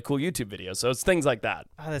into a really cool YouTube video. So it's things like that.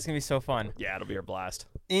 Oh, that's going to be so fun. Yeah, it'll be a blast.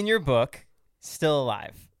 In your book, Still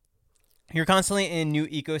Alive, you're constantly in new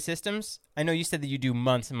ecosystems. I know you said that you do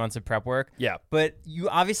months and months of prep work. Yeah. But you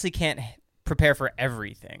obviously can't prepare for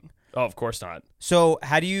everything. Oh, of course not. So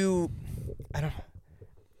how do you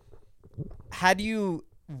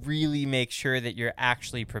really make sure that you're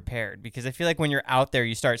actually prepared? Because I feel like when you're out there,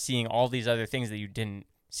 you start seeing all these other things that you didn't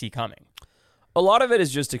see coming. A lot of it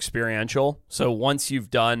is just experiential. So once you've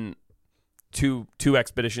done two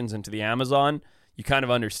expeditions into the Amazon, you kind of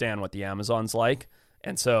understand what the Amazon's like.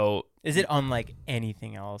 And so... Is it unlike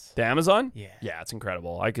anything else? The Amazon? Yeah. Yeah, it's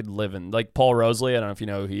incredible. I could live in... Like Paul Rosalie, I don't know if you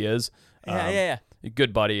know who he is. Yeah.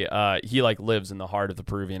 Good buddy. He lives in the heart of the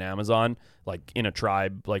Peruvian Amazon, like in a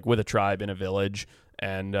tribe, like with a tribe in a village.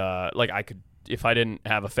 And I could... If I didn't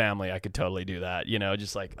have a family, I could totally do that.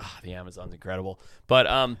 Just like, the Amazon's incredible. But...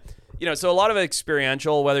 so a lot of it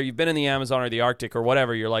experiential, whether you've been in the Amazon or the Arctic or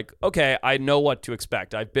whatever, you're like, okay, I know what to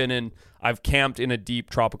expect. I've camped in a deep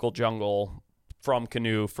tropical jungle from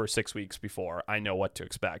canoe for 6 weeks before. I know what to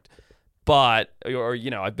expect. But,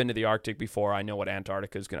 I've been to the Arctic before. I know what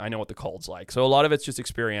Antarctica is I know what the cold's like. So a lot of it's just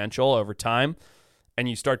experiential over time. And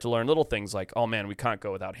you start to learn little things like, oh man, we can't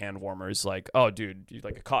go without hand warmers. Like, oh dude, you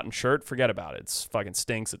like a cotton shirt? Forget about it. It's fucking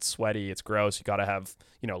stinks. It's sweaty. It's gross. You got to have,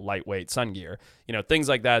 lightweight sun gear. Things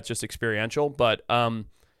like that. It's just experiential. But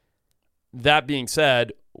that being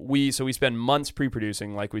said, we spend months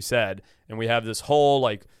pre-producing, like we said, and we have this whole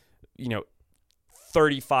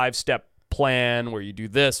 35-step plan where you do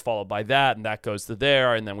this followed by that, and that goes to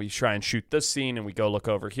there, and then we try and shoot this scene, and we go look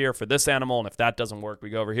over here for this animal, and if that doesn't work, we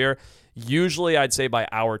go over here. Usually I'd say by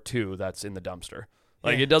hour 2 that's in the dumpster.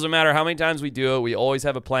 It doesn't matter how many times we do it, we always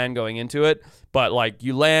have a plan going into it. But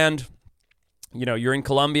you land, you're in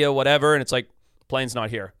Colombia, whatever, and it's like, plane's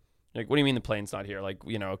not here. What do you mean the plane's not here?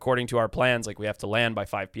 According to our plans, we have to land by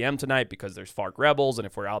 5 p.m. tonight because there's FARC rebels, and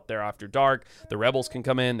if we're out there after dark, the rebels can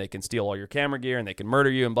come in, they can steal all your camera gear, and they can murder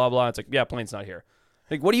you, and blah, blah. It's like, yeah, plane's not here.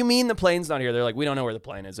 What do you mean the plane's not here? They're like, we don't know where the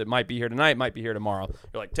plane is. It might be here tonight, it might be here tomorrow.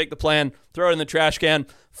 You're like, take the plan, throw it in the trash can,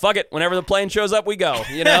 fuck it, whenever the plane shows up, we go,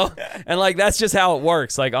 And, that's just how it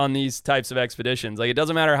works, on these types of expeditions. It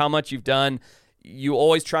doesn't matter how much you've done. You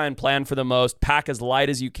always try and plan for the most, pack as light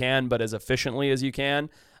as you can, but as efficiently as you can.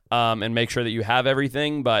 And make sure that you have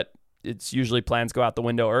everything, but it's usually plans go out the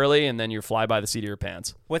window early, and then you fly by the seat of your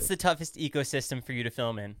pants. What's the toughest ecosystem for you to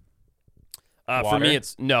film in? For me,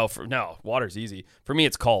 it's water's easy. For me,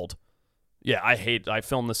 it's cold. Yeah, I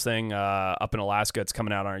filmed this thing up in Alaska. It's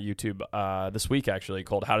coming out on our YouTube this week, actually,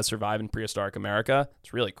 called How to Survive in Prehistoric America.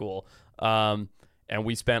 It's really cool. And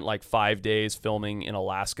we spent 5 days filming in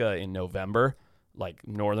Alaska in November,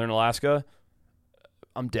 northern Alaska.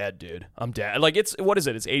 I'm dead, dude. I'm dead. What is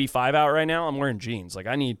it? It's 85 out right now. I'm wearing jeans.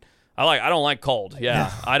 I need I don't like cold.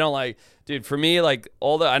 Yeah. I don't like, dude, for me, like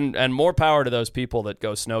all the, and more power to those people that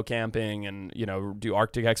go snow camping and, do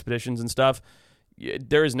Arctic expeditions and stuff.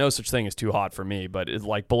 There is no such thing as too hot for me, but it's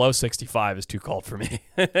like below 65 is too cold for me.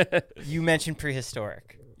 You mentioned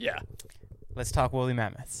prehistoric. Yeah. Let's talk woolly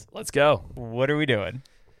mammoths. Let's go. What are we doing?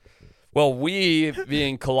 Well, we,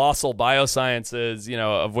 being Colossal Biosciences,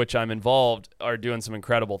 of which I'm involved, are doing some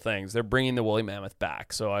incredible things. They're bringing the woolly mammoth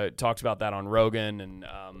back. So I talked about that on Rogan, and,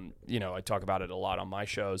 I talk about it a lot on my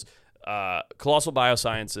shows. Colossal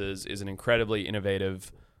Biosciences is an incredibly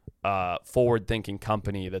innovative, forward-thinking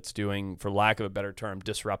company that's doing, for lack of a better term,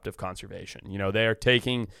 disruptive conservation. They are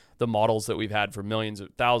taking the models that we've had for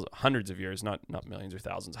hundreds of years, not millions or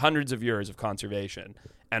thousands, hundreds of years of conservation,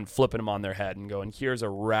 and flipping them on their head and going, here's a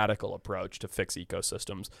radical approach to fix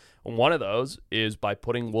ecosystems. And one of those is by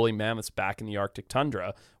putting woolly mammoths back in the Arctic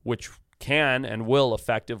tundra, which can and will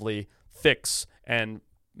effectively fix and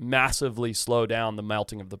massively slow down the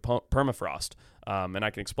melting of the permafrost. And I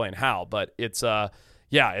can explain how, but it's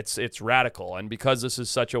radical. And because this is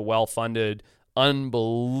such a well-funded,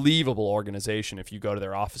 unbelievable organization, if you go to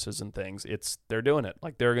their offices and things, they're doing it.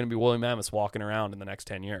 Like, there are going to be woolly mammoths walking around in the next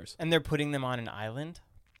 10 years. And they're putting them on an island?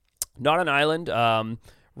 Not an island.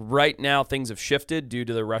 Right now, things have shifted due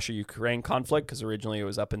to the Russia-Ukraine conflict, because originally it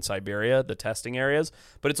was up in Siberia, the testing areas.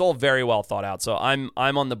 But it's all very well thought out. So I'm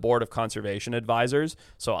on the board of conservation advisors.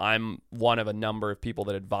 So I'm one of a number of people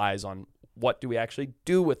that advise on what do we actually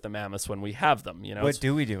do with the mammoths when we have them. What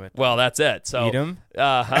do we do with them? Well, that's it. So eat them?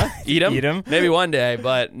 Eat them? Eat them? Maybe one day,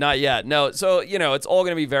 but not yet. No. So, it's all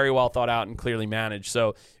going to be very well thought out and clearly managed.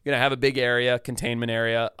 So you're going to have a big area, containment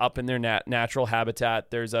area, up in their natural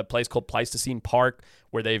habitat. There's a place called Pleistocene Park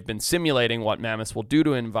where they've been simulating what mammoths will do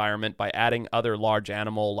to an environment by adding other large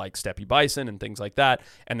animal like steppe bison and things like that,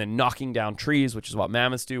 and then knocking down trees, which is what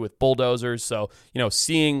mammoths do with bulldozers. So,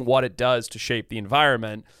 seeing what it does to shape the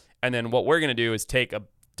environment. And then what we're going to do is take a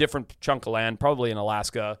different chunk of land, probably in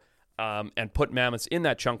Alaska, and put mammoths in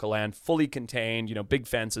that chunk of land, fully contained, big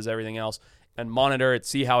fences, everything else, and monitor it,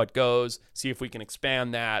 see how it goes, see if we can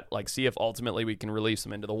expand that, see if ultimately we can release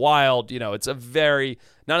them into the wild. It's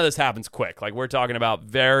none of this happens quick. Like, we're talking about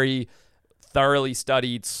very thoroughly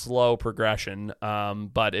studied, slow progression,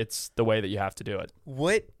 but it's the way that you have to do it.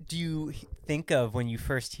 What do you think of when you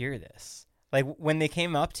first hear this? Like, when they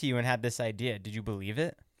came up to you and had this idea, did you believe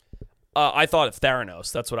it? I thought of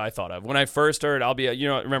Theranos. That's what I thought of. When I first heard,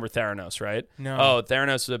 remember Theranos, right? No. Oh,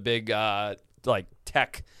 Theranos is a big,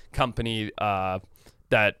 tech company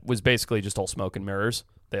that was basically just all smoke and mirrors.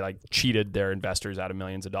 They, cheated their investors out of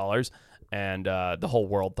millions of dollars, and the whole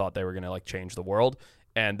world thought they were going to, change the world.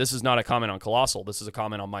 And this is not a comment on Colossal. This is a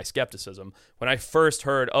comment on my skepticism. When I first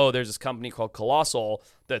heard, there's this company called Colossal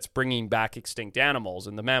that's bringing back extinct animals,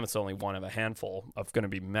 and the mammoth's only one of a handful of going to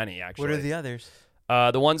be many, actually. What are the others?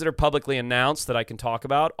 The ones that are publicly announced that I can talk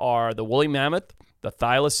about are the woolly mammoth, the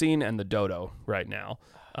thylacine, and the dodo right now.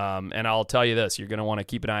 And I'll tell you this, you're going to want to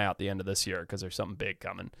keep an eye out the end of this year because there's something big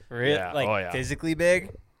coming. Really? Yeah. Physically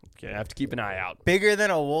big? You have to keep an eye out. Bigger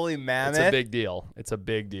than a woolly mammoth? It's a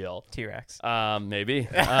big deal. T-Rex. Maybe.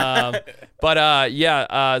 So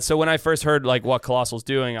when I first heard what Colossal's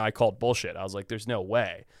doing, I called bullshit. I was like, there's no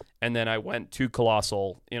way. And then I went to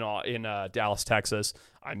Colossal, in Dallas, Texas.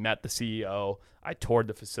 I met the CEO. I toured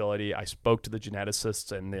the facility. I spoke to the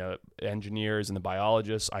geneticists and the engineers and the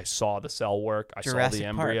biologists. I saw the cell work. I saw the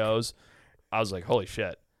embryos. I was like, holy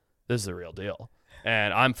shit, this is the real deal.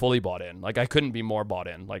 And I'm fully bought in. I couldn't be more bought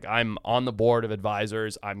in. I'm on the board of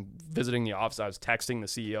advisors. I'm visiting the office. I was texting the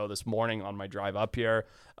CEO this morning on my drive up here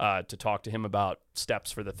to talk to him about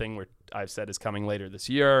steps for the thing where I've said is coming later this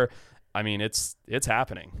year. I mean, it's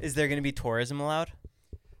happening. Is there going to be tourism allowed?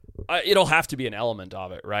 It'll have to be an element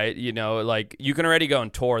of it, right? You can already go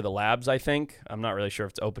and tour the labs, I think. I'm not really sure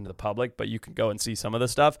if it's open to the public, but you can go and see some of the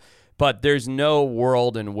stuff. But there's no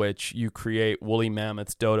world in which you create woolly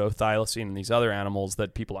mammoths, dodo, thylacine, and these other animals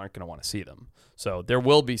that people aren't going to want to see them. So there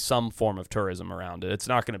will be some form of tourism around it. It's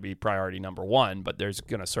not going to be priority number one, but there's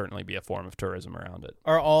going to certainly be a form of tourism around it.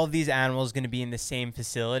 Are all of these animals going to be in the same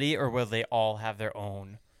facility, or will they all have their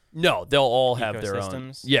own? No, they'll all have their own.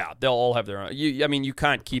 Ecosystems? Yeah, they'll all have their own. You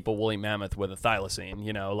can't keep a woolly mammoth with a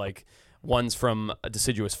thylacine. One's from a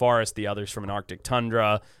deciduous forest, the other's from an Arctic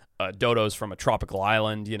tundra. Dodo's from a tropical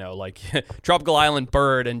island. Tropical island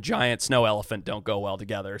bird and giant snow elephant don't go well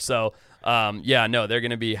together. So, they're going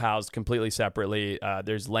to be housed completely separately.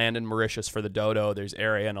 There's land in Mauritius for the dodo. There's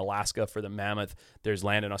area in Alaska for the mammoth. There's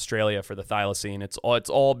land in Australia for the thylacine. It's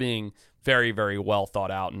all being very, very well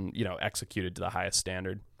thought out and, executed to the highest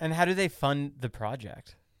standard. And how do they fund the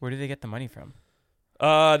project? Where do they get the money from?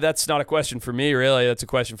 That's not a question for me, really. That's a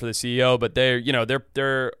question for the CEO. But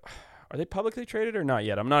they're are they publicly traded or not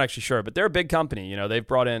yet? I'm not actually sure, but they're a big company. You know, they've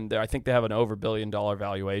brought in, I think they have an over $1 billion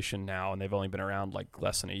valuation now, and they've only been around like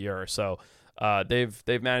less than a year or so.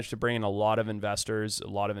 They've managed to bring in a lot of investors, a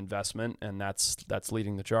lot of investment, and that's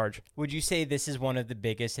leading the charge. Would you say this is one of the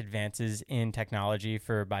biggest advances in technology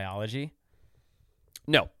for biology?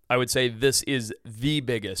 No, I would say this is the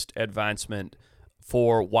biggest advancement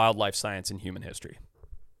for wildlife science in human history.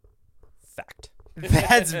 Fact.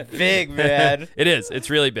 That's big, man. It is. It's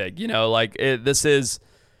really big. You know, like this is,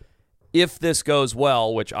 if this goes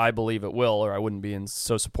well, which I believe it will, or I wouldn't be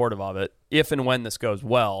so supportive of it. If and when this goes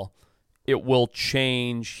well, it will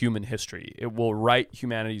change human history. It will right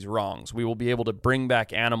humanity's wrongs. We will be able to bring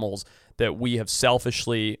back animals that we have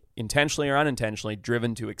selfishly, intentionally or unintentionally,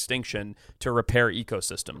 driven to extinction to repair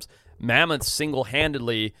ecosystems. Mammoths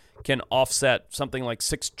single-handedly can offset something like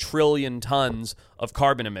 6 trillion tons of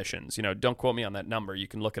carbon emissions. You know, don't quote me on that number. You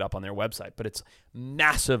can look it up on their website. But it's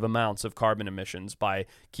massive amounts of carbon emissions by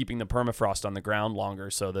keeping the permafrost on the ground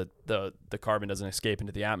longer so that the carbon doesn't escape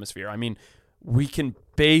into the atmosphere. I mean, we can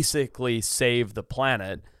basically save the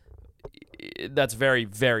planet. That's very,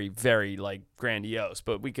 very, very like grandiose,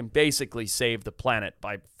 but we can basically save the planet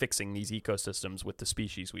by fixing these ecosystems with the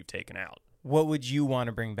species we've taken out. What would you want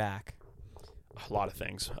to bring back? A lot of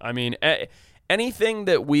things. I mean, anything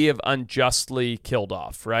that we have unjustly killed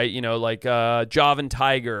off, right? You know, like Javan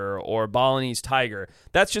tiger or Balinese tiger.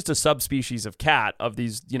 That's just a subspecies of cat of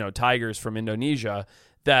these, you know, tigers from Indonesia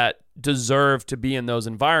that deserve to be in those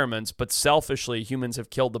environments, but selfishly humans have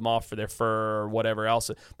killed them off for their fur or whatever else.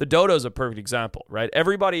 The dodo is a perfect example, right?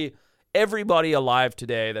 Everybody alive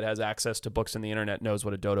today that has access to books on the internet knows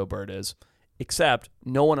what a dodo bird is, except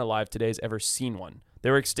no one alive today has ever seen one.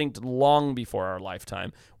 They were extinct long before our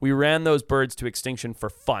lifetime. We ran those birds to extinction for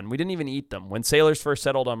fun. We didn't even eat them. When sailors first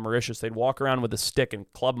settled on Mauritius, they'd walk around with a stick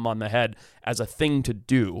and club them on the head as a thing to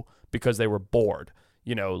do because they were bored.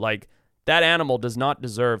 You know, like, that animal does not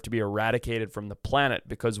deserve to be eradicated from the planet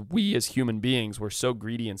because we as human beings were so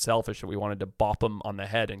greedy and selfish that we wanted to bop them on the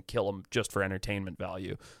head and kill them just for entertainment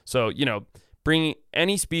value. So, you know, bringing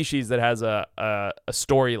any species that has a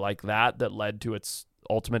story like that led to its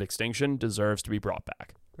ultimate extinction deserves to be brought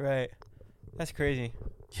back. Right. That's crazy.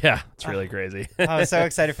 Yeah, it's really crazy. I'm so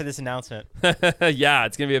excited for this announcement. Yeah,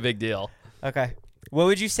 it's going to be a big deal. Okay. What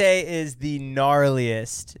would you say is the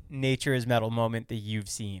gnarliest Nature is Metal moment that you've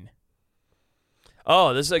seen?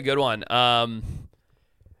 Oh, this is a good one.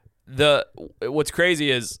 What's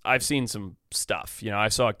crazy is I've seen some stuff. You know, I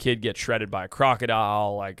saw a kid get shredded by a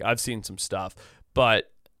crocodile. Like, I've seen some stuff.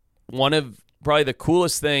 But one of the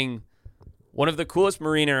coolest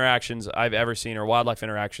marine interactions I've ever seen, or wildlife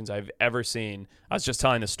interactions I've ever seen, I was just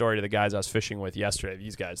telling the story to the guys I was fishing with yesterday,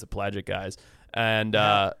 these guys, the pelagic guys. And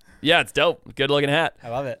yeah, it's dope. Good looking hat. I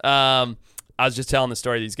love it. I was just telling the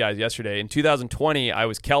story to these guys yesterday. In 2020, I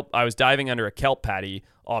was diving under a kelp patty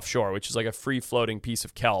offshore, which is like a free-floating piece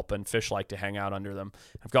of kelp, and fish like to hang out under them.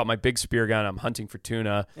 I've got my big spear gun. I'm hunting for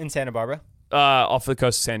tuna. In Santa Barbara? Off the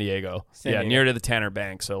coast of San Diego. Near to the Tanner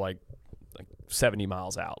Bank, so like 70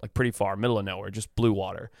 miles out, like pretty far, middle of nowhere, just blue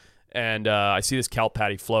water. And I see this kelp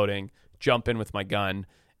patty floating, jump in with my gun,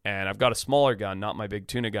 and I've got a smaller gun, not my big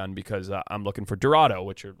tuna gun, because I'm looking for dorado,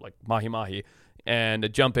 which are like mahi-mahi. And I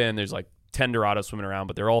jump in, there's like 10 dorados swimming around,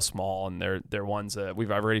 but they're all small, and they're ones that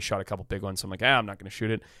I've already shot a couple big ones. So I'm like, I'm not going to shoot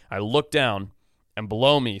it. I look down, and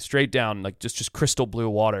below me, straight down, like just crystal blue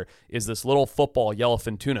water, is this little football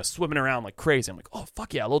yellowfin tuna swimming around like crazy. I'm like, oh,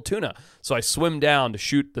 fuck yeah, a little tuna. So I swim down to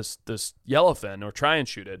shoot this yellowfin, or try and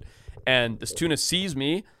shoot it, and this tuna sees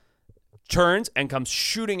me, turns, and comes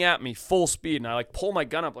shooting at me full speed, and I like pull my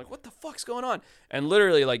gun up like, what the fuck's going on? And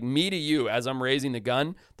literally, like, me to you, as I'm raising the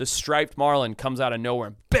gun, the striped marlin comes out of nowhere,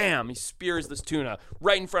 and bam, he spears this tuna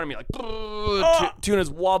right in front of me, like, tuna's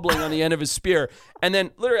wobbling on the end of his spear. And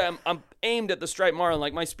then literally I'm aimed at the striped marlin,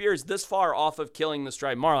 like, my spear is this far off of killing the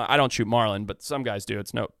striped marlin. I don't shoot marlin, but some guys do.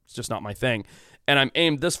 It's just not my thing. And I'm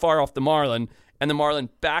aimed this far off the marlin, and the marlin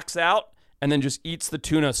backs out and then just eats the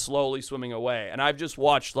tuna slowly swimming away. And I've just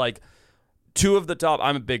watched, like, two of the top,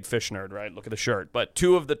 I'm a big fish nerd, right? Look at the shirt. But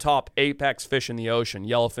two of the top apex fish in the ocean,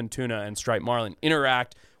 yellowfin tuna and striped marlin,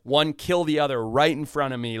 interact. One kill the other right in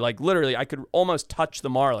front of me. Like, literally, I could almost touch the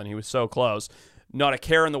marlin. He was so close. Not a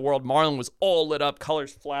care in the world. Marlin was all lit up,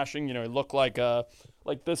 colors flashing. You know, he looked like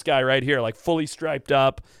this guy right here, like fully striped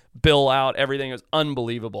up, bill out, everything. It was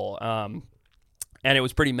unbelievable. And it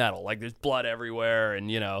was pretty metal. Like, there's blood everywhere,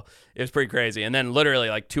 and, you know, it was pretty crazy. And then literally,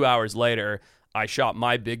 like, 2 hours later, I shot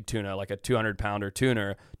my big tuna, like a 200-pounder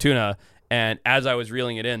tuna, And as I was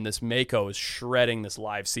reeling it in, this mako was shredding this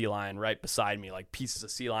live sea lion right beside me, like pieces of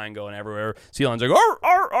sea lion going everywhere. Sea lion's like, arr,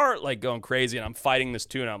 arr, arr, like going crazy. And I'm fighting this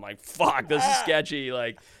tuna. I'm like, fuck, this is sketchy.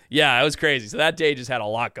 Like, yeah, it was crazy. So that day just had a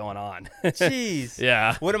lot going on. Jeez.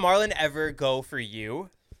 Yeah. Would a marlin ever go for you?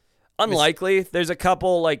 Unlikely. There's a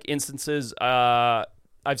couple like instances I've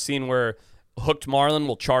seen where hooked marlin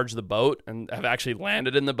will charge the boat and have actually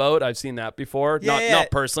landed in the boat. I've seen that before.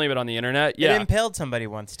 Not personally, but on the internet. Yeah. It impaled somebody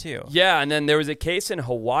once too. Yeah, and then there was a case in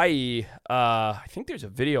Hawaii. I think there's a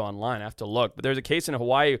video online. I have to look. But there's a case in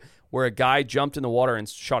Hawaii where a guy jumped in the water and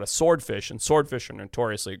shot a swordfish, and swordfish are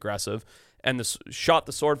notoriously aggressive, and shot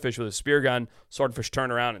the swordfish with a spear gun. Swordfish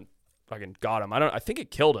turned around and fucking got him. I think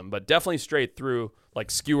it killed him, but definitely straight through,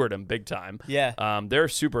 like skewered him big time. Yeah. They're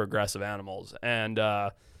super aggressive animals. And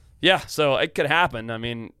yeah, so it could happen. I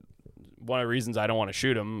mean, one of the reasons I don't want to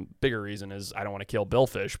shoot them, bigger reason is I don't want to kill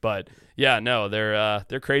billfish. But yeah, no,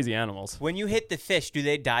 they're crazy animals. When you hit the fish, do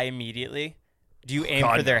they die immediately? Do you aim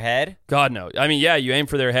God, for their head? God, no. I mean, yeah, you aim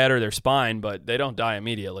for their head or their spine, but they don't die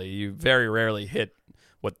immediately. You very rarely hit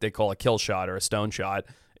what they call a kill shot or a stone shot.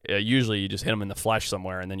 Usually you just hit them in the flesh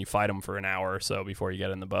somewhere, and then you fight them for an hour or so before you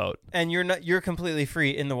get in the boat. And you're completely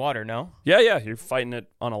free in the water, no? Yeah, you're fighting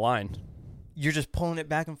it on a line. You're just pulling it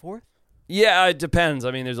back and forth? Yeah, it depends.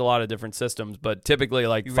 I mean, there's a lot of different systems, but typically,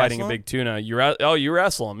 like You fighting a wrestle big tuna, you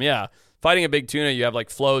wrestle them. Yeah, fighting a big tuna, you have like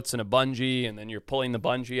floats and a bungee, and then you're pulling the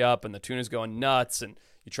bungee up, and the tuna's going nuts, and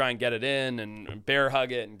you try and get it in and bear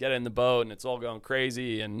hug it and get it in the boat, and it's all going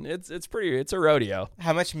crazy, and it's a rodeo.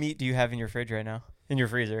 How much meat do you have in your fridge right now? In your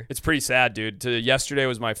freezer? It's pretty sad, dude. Yesterday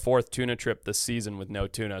was my 4th tuna trip this season with no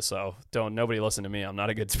tuna, so nobody listen to me. I'm not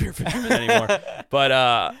a good spearfisherman anymore. But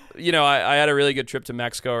I had a really good trip to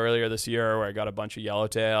Mexico earlier this year where I got a bunch of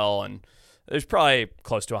yellowtail, and there's probably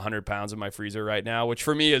close to 100 pounds in my freezer right now, which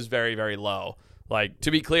for me is very, very low. Like,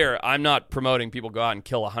 to be clear, I'm not promoting people go out and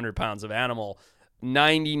kill 100 pounds of animal.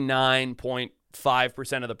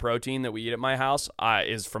 99.5% of the protein that we eat at my house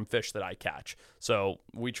is from fish that I catch. So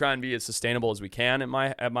we try and be as sustainable as we can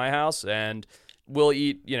at my house, and we'll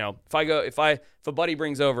eat. If a buddy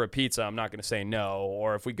brings over a pizza, I'm not going to say no.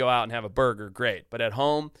 Or if we go out and have a burger, great. But at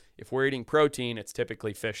home, if we're eating protein, it's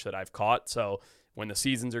typically fish that I've caught. So when the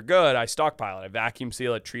seasons are good, I stockpile it. I vacuum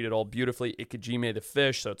seal it, treat it all beautifully. Ikejime the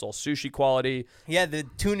fish, so it's all sushi quality. Yeah, the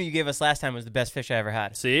tuna you gave us last time was the best fish I ever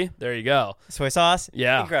had. See? There you go. Soy sauce?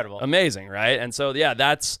 Yeah. Incredible. Amazing, right? And so, yeah,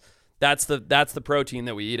 that's the protein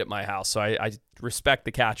that we eat at my house. So I respect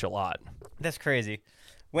the catch a lot. That's crazy.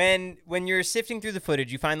 When you're sifting through the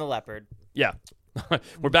footage, you find the leopard. Yeah.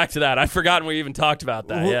 We're back to that. I've forgotten we even talked about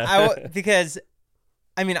that. Yeah. Because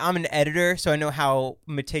I'm an editor, so I know how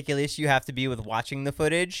meticulous you have to be with watching the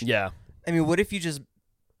footage. Yeah. I mean, what if you just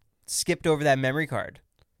skipped over that memory card?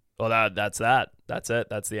 Well, that's that. That's it.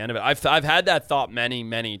 That's the end of it. I've had that thought many,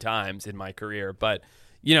 many times in my career. But,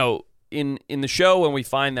 in the show when we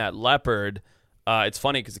find that leopard, it's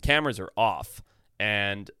funny because the cameras are off.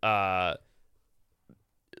 And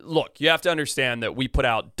look, you have to understand that we put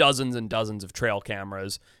out dozens and dozens of trail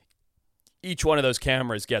cameras. Each one of those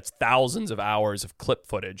cameras gets thousands of hours of clip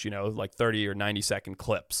footage, like 30 or 90-second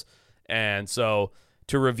clips. And so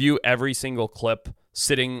to review every single clip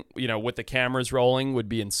sitting, with the cameras rolling would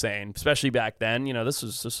be insane, especially back then. This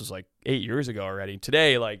was like 8 years ago already.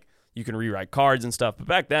 Today, like, you can rewrite cards and stuff. But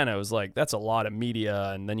back then, it was like, that's a lot of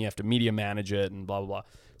media, and then you have to media manage it and blah, blah, blah.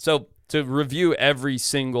 So to review every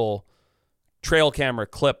single trail camera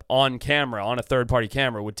clip on camera, on a third-party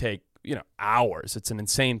camera, would take hours. It's an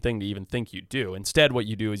insane thing to even think you do. Instead, what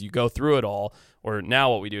you do is you go through it all, or now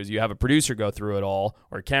what we do is you have a producer go through it all,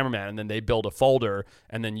 or a cameraman, and then they build a folder,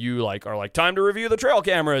 and then you are like, time to review the trail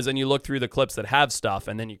cameras, and you look through the clips that have stuff,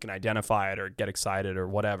 and then you can identify it or get excited or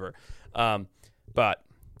whatever. But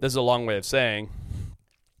this is a long way of saying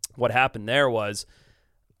what happened there was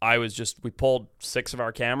we pulled 6 of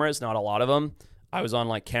our cameras, not a lot of them. I was on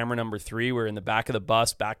like camera number 3. We were in the back of the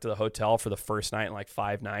bus back to the hotel for the first night in like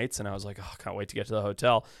 5 nights. And I was like, oh, can't wait to get to the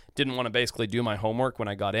hotel. Didn't want to basically do my homework when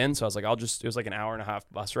I got in. So I was like, it was like an hour and a half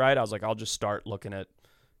bus ride. I was like, I'll just start looking at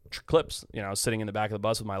clips. I was sitting in the back of the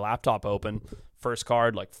bus with my laptop open. First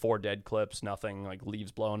card, like 4 dead clips, nothing, like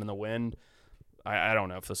leaves blowing in the wind. I don't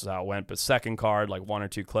know if this is how it went, but second card, like 1 or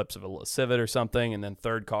 2 clips of a civet or something. And then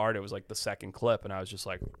third card, it was like the second clip. And I was just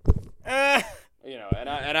like,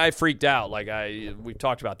 and I freaked out. Like we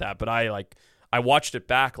talked about that, but I watched it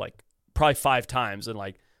back like probably 5 times and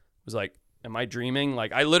like was like, am I dreaming?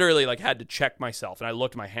 Like I literally like had to check myself, and I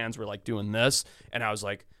looked, my hands were like doing this, and I was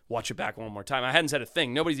like, watch it back one more time. I hadn't said a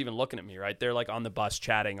thing. Nobody's even looking at me, right? They're like on the bus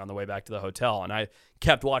chatting on the way back to the hotel, and I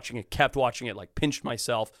kept watching it, like pinched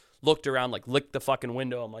myself, looked around, like licked the fucking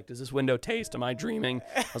window. I'm like, does this window taste? Am I dreaming?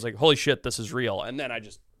 I was like, holy shit, this is real. And then I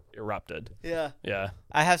just erupted. Yeah. Yeah.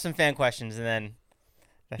 I have some fan questions, and then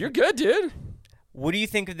You're good, dude. what do you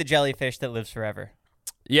think of the jellyfish that lives forever?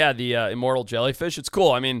 Yeah, the immortal jellyfish. It's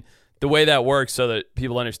cool. I mean, the way that works, so that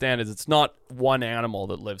people understand, is it's not one animal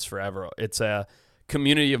that lives forever. It's a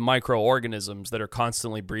community of microorganisms that are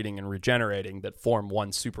constantly breeding and regenerating that form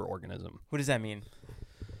one superorganism. What does that mean?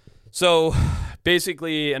 So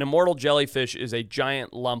basically, an immortal jellyfish is a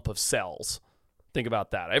giant lump of cells. Think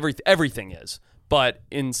about that. Everything is. But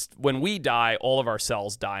when we die, all of our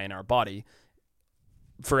cells die in our body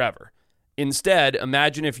forever. Instead,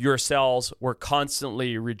 imagine if your cells were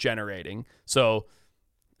constantly regenerating. So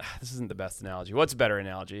this isn't the best analogy. What's a better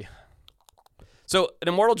analogy? So an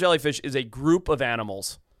immortal jellyfish is a group of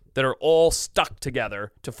animals that are all stuck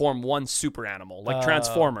together to form one super animal, like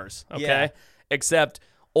Transformers, okay? Yeah. Except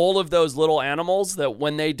all of those little animals that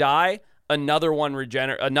when they die, another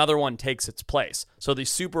one takes its place. So the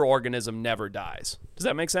superorganism never dies. Does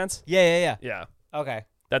that make sense? Yeah. Yeah. Okay.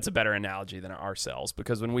 That's a better analogy than our cells,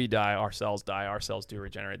 because when we die, our cells do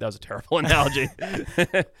regenerate. That was a terrible analogy.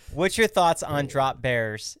 What's your thoughts on drop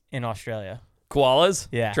bears in Australia? Koalas?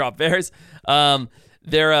 Yeah. Drop bears?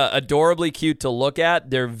 They're adorably cute to look at.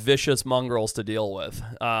 They're vicious mongrels to deal with.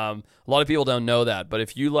 A lot of people don't know that, but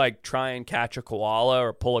if you try and catch a koala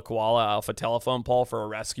or pull a koala off a telephone pole for a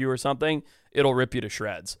rescue or something, it'll rip you to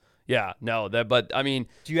shreds. Yeah, no, but I mean,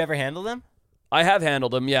 Do you ever handle them? I have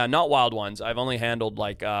handled them, yeah, not wild ones. I've only handled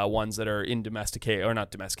ones that are in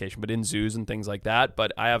not domestication, but in zoos and things like that.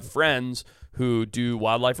 But I have friends who do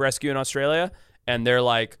wildlife rescue in Australia, and they're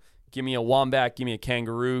like, give me a wombat, give me a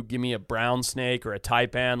kangaroo, give me a brown snake or a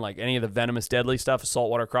taipan, like any of the venomous, deadly stuff, a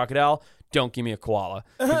saltwater crocodile. Don't give me a koala.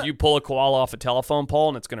 Because you pull a koala off a telephone pole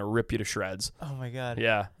and it's going to rip you to shreds. Oh, my God.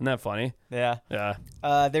 Yeah. Isn't that funny? Yeah. Yeah.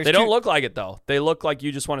 They don't look like it, though. They look like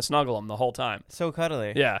you just want to snuggle them the whole time. So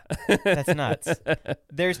cuddly. Yeah. That's nuts.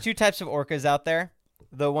 There's two types of orcas out there.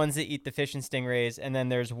 The ones that eat the fish and stingrays, and then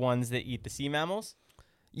there's ones that eat the sea mammals.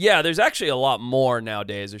 Yeah, there's actually a lot more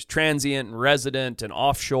nowadays. There's transient and resident and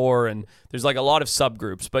offshore, and there's a lot of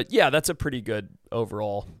subgroups. But yeah, that's a pretty good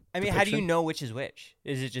overall depiction. How do you know which is which?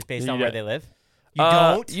 Is it just based on where they live? You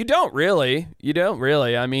don't? You don't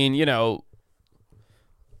really. I mean,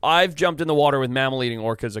 I've jumped in the water with mammal-eating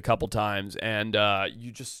orcas a couple times, and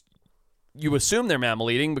you assume they're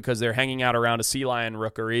mammal-eating because they're hanging out around a sea lion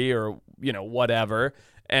rookery or, whatever.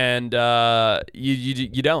 And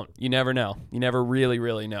you don't. You never know. You never really,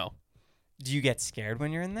 really know. Do you get scared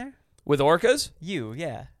when you're in there? With orcas?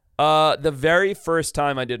 Yeah. The very first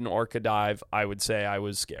time I did an orca dive, I would say I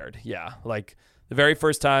was scared. Yeah. The very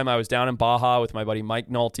first time I was down in Baja with my buddy Mike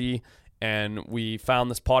Nolte, and we found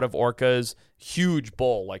this pod of orcas, huge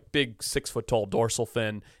bull, big 6-foot-tall dorsal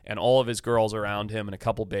fin, and all of his girls around him and a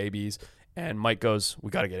couple babies. And Mike goes, we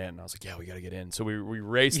got to get in. And I was like, yeah, we got to get in. So we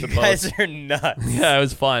raced the boat. You guys are nuts. Yeah, it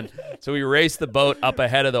was fun. So we raced the boat up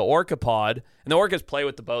ahead of the orca pod. And the orcas play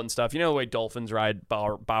with the boat and stuff. You know the way dolphins ride,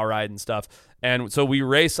 bow ride and stuff. And so we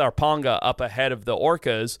race our panga up ahead of the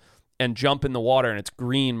orcas and jump in the water. And it's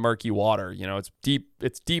green, murky water.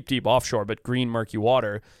 It's deep offshore, but green, murky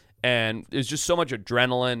water. And there's just so much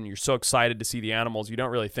adrenaline. You're so excited to see the animals. You don't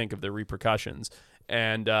really think of the repercussions.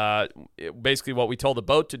 And basically what we told the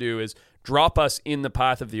boat to do is drop us in the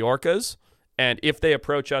path of the orcas. And if they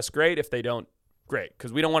approach us, great. If they don't, great.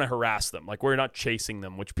 Because we don't want to harass them. We're not chasing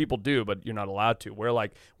them, which people do, but you're not allowed to.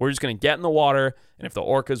 We're just going to get in the water. And if the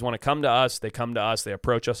orcas want to come to us, they come to us. They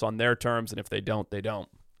approach us on their terms. And if they don't, they don't.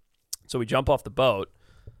 So we jump off the boat,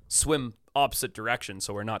 swim opposite directions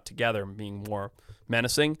so we're not together, being more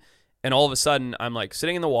menacing. And all of a sudden, I'm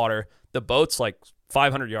sitting in the water. The boat's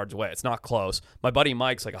 500 yards away. It's not close. My buddy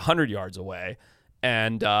Mike's 100 yards away.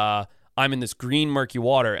 And I'm in this green, murky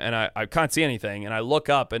water, and I can't see anything. And I look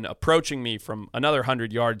up, and approaching me from another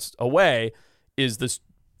 100 yards away is this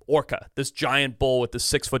orca, this giant bull with this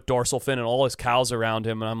 6-foot dorsal fin and all his cows around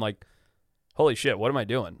him. And I'm like, holy shit, what am I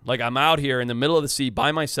doing? I'm out here in the middle of the sea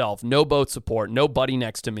by myself, no boat support, no buddy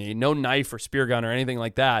next to me, no knife or spear gun or anything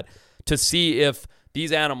like that, to see if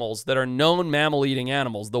these animals that are known mammal-eating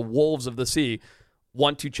animals, the wolves of the sea,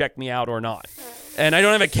 want to check me out or not. And I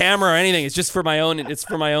don't have a camera or anything. It's just for my own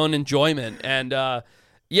enjoyment. And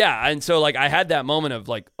and so I had that moment of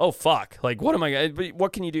oh fuck, what am I,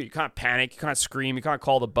 what can you do? You can't panic, you can't scream, you can't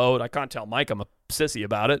call the boat. I can't tell Mike I'm a sissy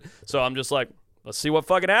about it. So I'm just let's see what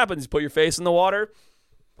fucking happens. You put your face in the water.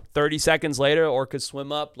 30 seconds later, orcas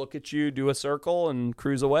swim up, look at you, do a circle, and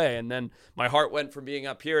cruise away. And then my heart went from being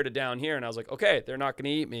up here to down here, and I was like, okay, they're not going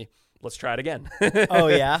to eat me. Let's try it again. Oh,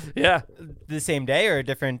 yeah? Yeah. The same day or a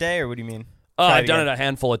different day, or what do you mean? Oh, I've done it a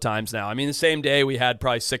handful of times now. I mean, the same day we had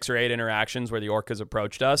probably 6 or 8 interactions where the orcas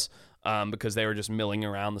approached us because they were just milling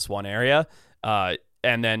around this one area.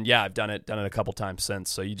 And then, yeah, I've done it a couple times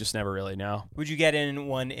since. So you just never really know. Would you get in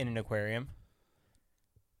one in an aquarium?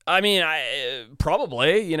 I mean,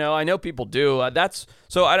 probably. I know people do. A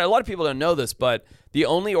lot of people don't know this, but the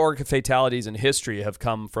only orca fatalities in history have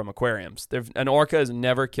come from aquariums. An orca has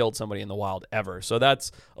never killed somebody in the wild ever. So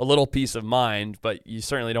that's a little peace of mind, but you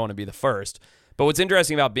certainly don't want to be the first. But what's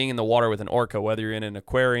interesting about being in the water with an orca, whether you're in an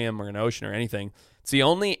aquarium or an ocean or anything, it's the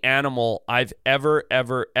only animal I've ever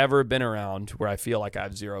been around where I feel like I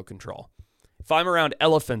have zero control. If I'm around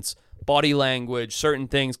elephants, body language, certain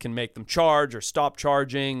things can make them charge or stop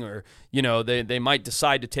charging, or, they might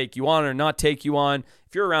decide to take you on or not take you on.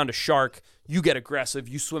 If you're around a shark, you get aggressive,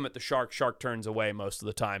 you swim at the shark turns away most of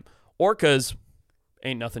the time. Orcas,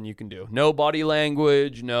 ain't nothing you can do. No body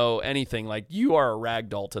language, no anything. Like, you are a rag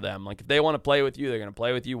doll to them. Like, if they want to play with you, they're going to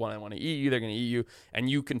play with you. When they want to eat you, they're going to eat you. And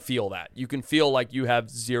you can feel that. You can feel like you have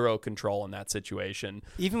zero control in that situation.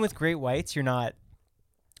 Even with great whites, you're not...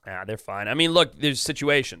 Yeah, they're fine. I mean, look, there's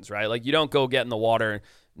situations, right? Like, you don't go get in the water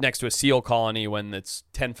next to a seal colony when it's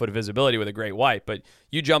 10-foot of visibility with a great white, but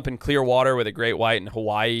you jump in clear water with a great white in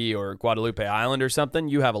Hawaii or Guadalupe Island or something,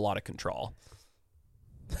 you have a lot of control.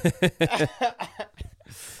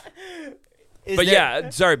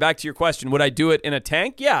 Sorry, back to your question. Would I do it in a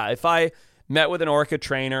tank? Yeah, if I met with an orca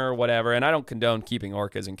trainer or whatever, and I don't condone keeping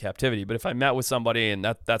orcas in captivity, but if I met with somebody, and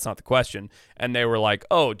that's not the question, and they were like,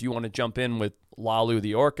 oh, do you want to jump in with Lalu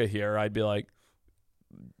the orca here? I'd be like,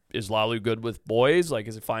 is Lalu good with boys? Like,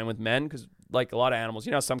 is it fine with men? Because, like, a lot of animals,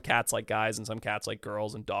 some cats like guys and some cats like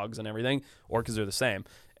girls and dogs and everything. Orcas are the same.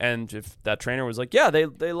 And if that trainer was like, yeah,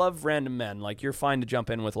 they love random men, like, you're fine to jump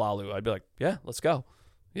in with Lalu, I'd be like, yeah, let's go.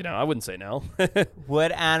 I wouldn't say no.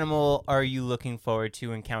 What animal are you looking forward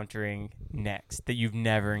to encountering next that you've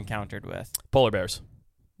never encountered with? Polar bears.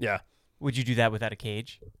 Yeah. Would you do that without a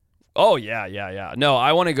cage? Oh, yeah. No,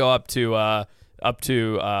 I want to go up to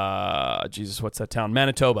Jesus, what's that town?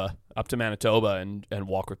 Manitoba. Up to Manitoba and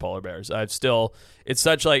walk with polar bears.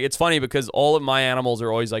 It's funny because all of my animals are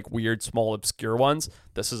always like weird, small, obscure ones.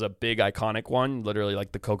 This is a big, iconic one, literally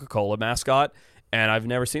like the Coca-Cola mascot. And I've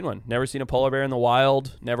never seen one. Never seen a polar bear in the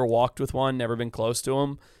wild. Never walked with one. Never been close to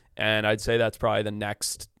them. And I'd say that's probably the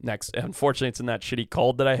next. Unfortunately, it's in that shitty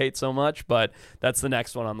cold that I hate so much, but that's the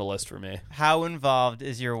next one on the list for me. How involved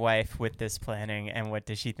is your wife with this planning, and what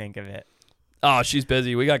does she think of it? Oh, she's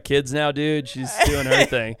busy. We got kids now, dude. She's doing her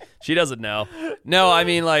thing. She doesn't know. No, I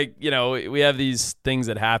mean, like, we have these things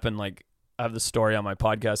that happen. Like, I have the story on my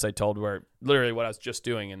podcast I told where literally what I was just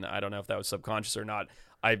doing, and I don't know if that was subconscious or not.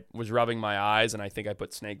 I was rubbing my eyes, and I think I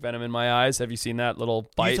put snake venom in my eyes. Have you seen that little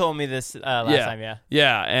bite? You told me this last time, yeah.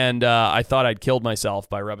 Yeah, and I thought I'd killed myself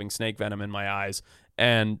by rubbing snake venom in my eyes.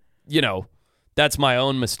 And, that's my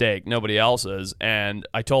own mistake, nobody else's. And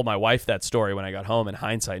I told my wife that story when I got home in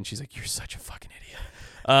hindsight, and she's like, you're such a fucking idiot.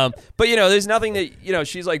 But, there's nothing that,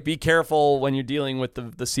 she's like, be careful when you're dealing with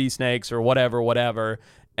the sea snakes or whatever.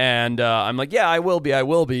 And I'm like, yeah, I will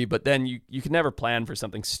be. But then you can never plan for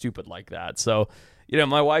something stupid like that. So,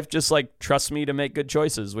 my wife just like trusts me to make good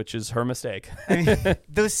choices, which is her mistake. I mean,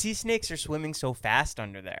 those sea snakes are swimming so fast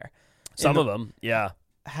under there. Some of them, yeah.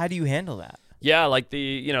 How do you handle that? Yeah, like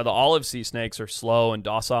the olive sea snakes are slow and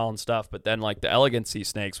docile and stuff, but then like the elegant sea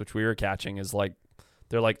snakes, which we were catching, is like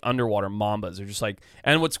they're like underwater mambas. They're just like,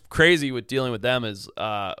 and what's crazy with dealing with them is,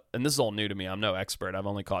 and this is all new to me. I'm no expert. I've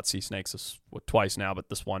only caught sea snakes twice now, but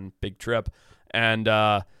this one big trip, and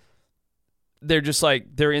they're just like,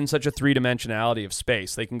 they're in such a three-dimensionality of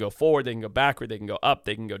space. They can go forward, they can go backward, they can go up,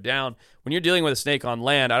 they can go down. When you're dealing with a snake on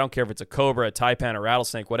land, I don't care if it's a cobra, a taipan, a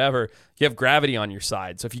rattlesnake, whatever, you have gravity on your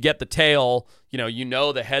side. So if you get the tail, you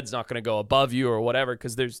know the head's not going to go above you or whatever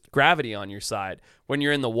because there's gravity on your side. When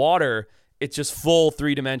you're in the water, it's just full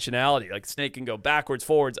three-dimensionality. Like, snake can go backwards,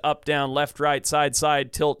 forwards, up, down, left, right, side,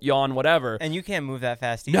 tilt, yawn, whatever. And you can't move that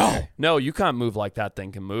fast either. No, you can't move like that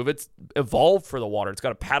thing can move. It's evolved for the water. It's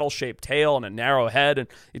got a paddle-shaped tail and a narrow head, and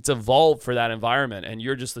it's evolved for that environment. And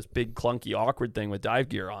you're just this big, clunky, awkward thing with dive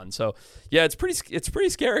gear on. So, yeah, it's pretty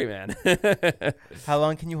scary, man. How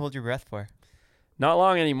long can you hold your breath for? Not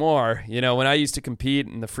long anymore. When I used to compete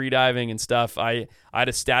in the free diving and stuff, I had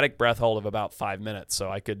a static breath hold of about 5 minutes. So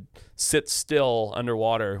I could sit still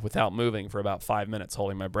underwater without moving for about 5 minutes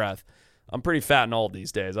holding my breath. I'm pretty fat and old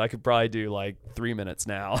these days. I could probably do like 3 minutes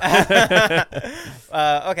now.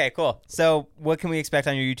 Okay, cool. So what can we expect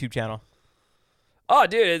on your YouTube channel? Oh,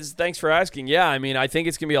 dude, thanks for asking. Yeah, I mean, I think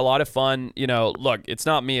it's going to be a lot of fun. You know, look, it's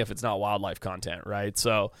not me if it's not wildlife content, right?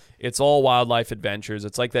 So it's all wildlife adventures.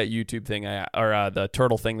 It's like that YouTube thing, or the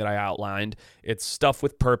turtle thing that I outlined. It's stuff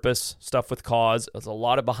with purpose, stuff with cause. It's a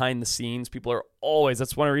lot of behind the scenes. People are always,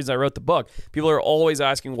 that's one of the reasons I wrote the book. People are always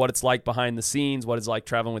asking what it's like behind the scenes, what it's like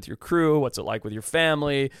traveling with your crew, what's it like with your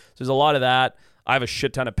family. So there's a lot of that. I have a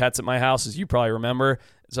shit ton of pets at my house, as you probably remember.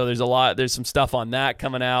 So there's some stuff on that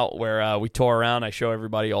coming out where we tour around. I show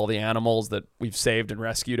everybody all the animals that we've saved and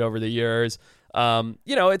rescued over the years.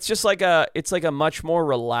 It's just like a much more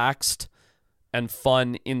relaxed and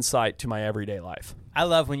fun insight to my everyday life. I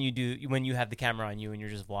love when you have the camera on you and you're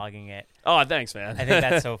just vlogging it. Oh, thanks, man. I think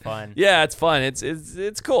that's so fun. Yeah, it's fun.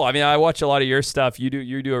 It's cool. I mean, I watch a lot of your stuff. You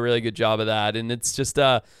do a really good job of that, and it's just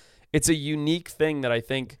it's a unique thing that I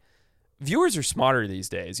think viewers are smarter these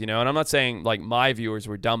days, and I'm not saying like my viewers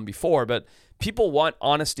were dumb before, but people want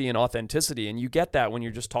honesty and authenticity, and you get that when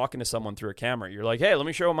you're just talking to someone through a camera. You're like, hey, let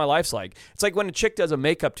me show you what my life's like. It's like when a chick does a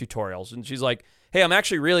makeup tutorials, and she's like, hey, I'm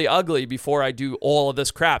actually really ugly before I do all of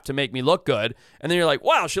this crap to make me look good. And then you're like,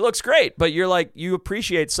 wow, she looks great. But you're like, you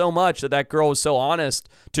appreciate so much that girl was so honest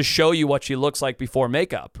to show you what she looks like before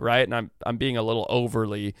makeup, right? And I'm being a little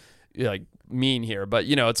overly like mean here, but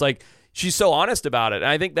it's like she's so honest about it. And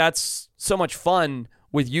I think that's so much fun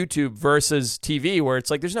with YouTube versus TV, where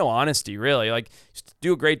it's like there's no honesty really. Like,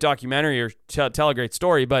 do a great documentary or tell a great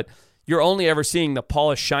story, but you're only ever seeing the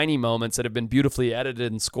polished, shiny moments that have been beautifully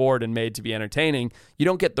edited and scored and made to be entertaining. You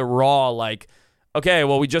don't get the raw, like, okay,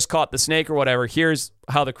 well, we just caught the snake or whatever. Here's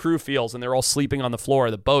how the crew feels, and they're all sleeping on the floor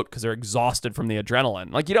of the boat because they're exhausted from the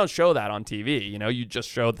adrenaline. Like, you don't show that on TV. You just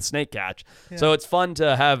show the snake catch. Yeah. So it's fun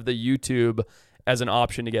to have the YouTube as an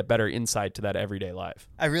option to get better insight to that everyday life.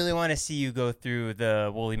 I really want to see you go through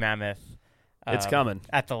the woolly mammoth. It's coming.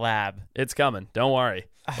 At the lab. It's coming. Don't worry.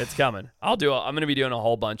 It's coming. I'm going to be doing a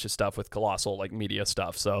whole bunch of stuff with Colossal, like media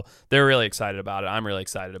stuff. So they're really excited about it. I'm really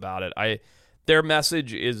excited about it. Their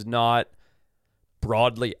message is not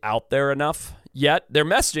broadly out there enough yet. Their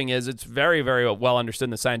messaging is, it's very, very well understood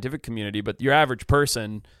in the scientific community, but your average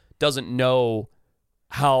person doesn't know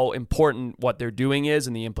how important what they're doing is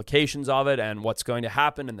and the implications of it and what's going to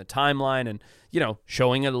happen in the timeline, and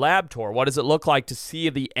showing a lab tour. What does it look like to see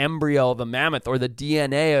the embryo of a mammoth or the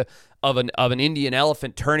DNA of an Indian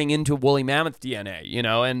elephant turning into woolly mammoth DNA,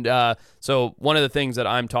 And so one of the things that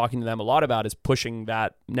I'm talking to them a lot about is pushing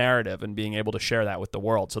that narrative and being able to share that with the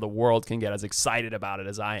world so the world can get as excited about it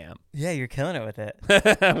as I am. Yeah, you're killing it with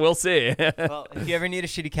it. We'll see. Well, if you ever need a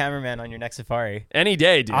shitty cameraman on your next safari. Any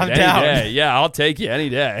day, dude. I'm any down. Day. Yeah, I'll take you any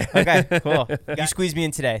day. Okay, cool. You squeezed me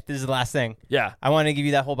in today. This is the last thing. Yeah. I want to give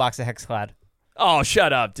you that whole box of Hexclad. Oh,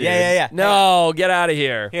 shut up, dude. Yeah. No, get out of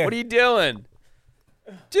here. Here. What are you doing?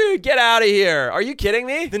 Dude, get out of here. Are you kidding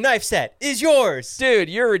me? The knife set is yours. Dude,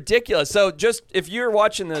 you're ridiculous. So just, if you're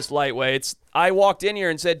watching this, lightweights, I walked in here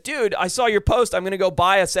and said, dude, I saw your post. I'm going to go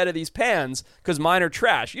buy a set of these pans because mine are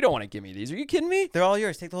trash. You don't want to give me these. Are you kidding me? They're all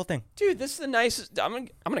yours. Take the whole thing. Dude, this is the nicest. I'm going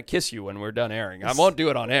to kiss you when we're done airing. I won't do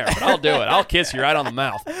it on air, but I'll do it. I'll kiss you right on the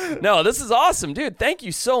mouth. No, this is awesome, dude. Thank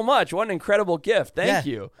you so much. What an incredible gift. Thank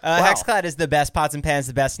you. Wow. Hexclad is the best pots and pans,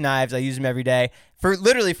 the best knives. I use them every day for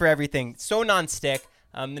everything. So non-stick.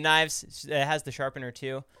 The knives, it has the sharpener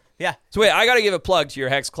too. Yeah. So wait, I got to give a plug to your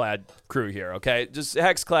Hexclad crew here, okay? Just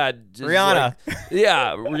Hexclad. Just Rihanna.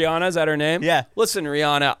 Yeah, Rihanna, is that her name? Yeah. Listen,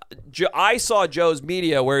 Rihanna, I saw Joe's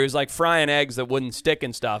media where he was like frying eggs that wouldn't stick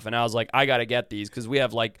and stuff, and I was like, I got to get these because we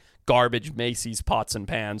have like garbage Macy's pots and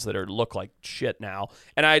pans that look like shit now.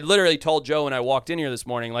 And I literally told Joe when I walked in here this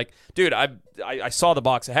morning, like, dude, I saw the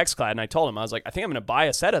box of Hexclad, and I told him, I was like, I think I'm going to buy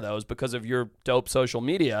a set of those because of your dope social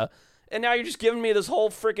media. And now you're just giving me this whole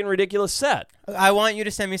freaking ridiculous set. I want you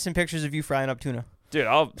to send me some pictures of you frying up tuna. Dude,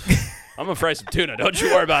 I'm going to fry some tuna. Don't you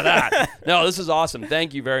worry about that. No, this is awesome.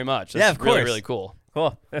 Thank you very much. That's of course. Really, really cool.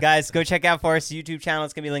 Cool. Guys, go check out Forrest's YouTube channel.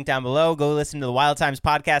 It's going to be linked down below. Go listen to the Wild Times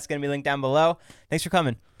podcast. It's going to be linked down below. Thanks for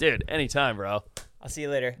coming. Dude, anytime, bro. I'll see you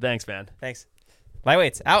later. Thanks, man. Thanks.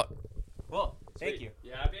 Lightweights, out. Cool. Thank Sweet. you.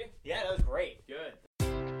 You happy? Yeah, that was great. Good.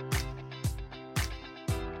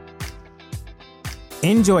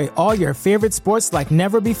 Enjoy all your favorite sports like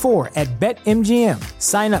never before at BetMGM.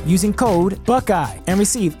 Sign up using code Buckeye and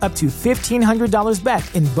receive up to $1,500 back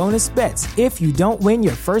in bonus bets if you don't win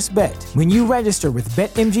your first bet. When you register with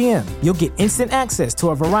BetMGM, you'll get instant access to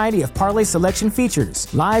a variety of parlay selection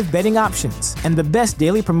features, live betting options, and the best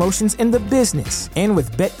daily promotions in the business. And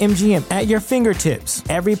with BetMGM at your fingertips,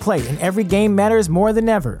 every play and every game matters more than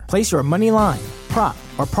ever. Place your money line, prop,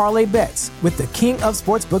 or parlay bets with the king of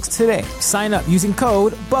sportsbooks today. Sign up using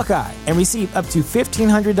code Buckeye and receive up to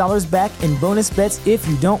 $1,500 back in bonus bets if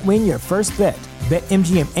you don't win your first bet.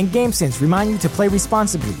 BetMGM and GameSense remind you to play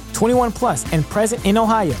responsibly. 21 plus and present in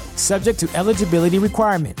Ohio, subject to eligibility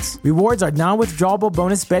requirements. Rewards are non-withdrawable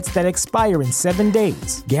bonus bets that expire in 7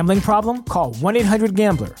 days. Gambling problem? Call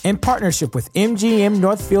 1-800-GAMBLER. In partnership with MGM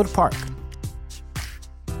Northfield Park.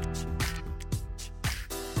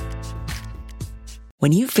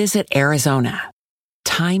 When you visit Arizona,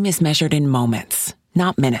 time is measured in moments,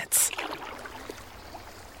 not minutes.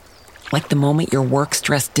 Like the moment your work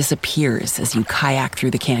stress disappears as you kayak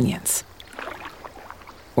through the canyons.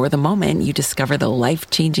 Or the moment you discover the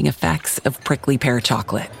life-changing effects of prickly pear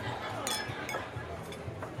chocolate.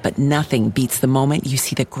 But nothing beats the moment you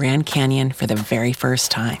see the Grand Canyon for the very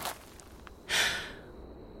first time.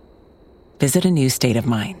 Visit a new state of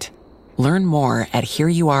mind. Learn more at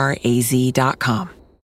hereyouareaz.com.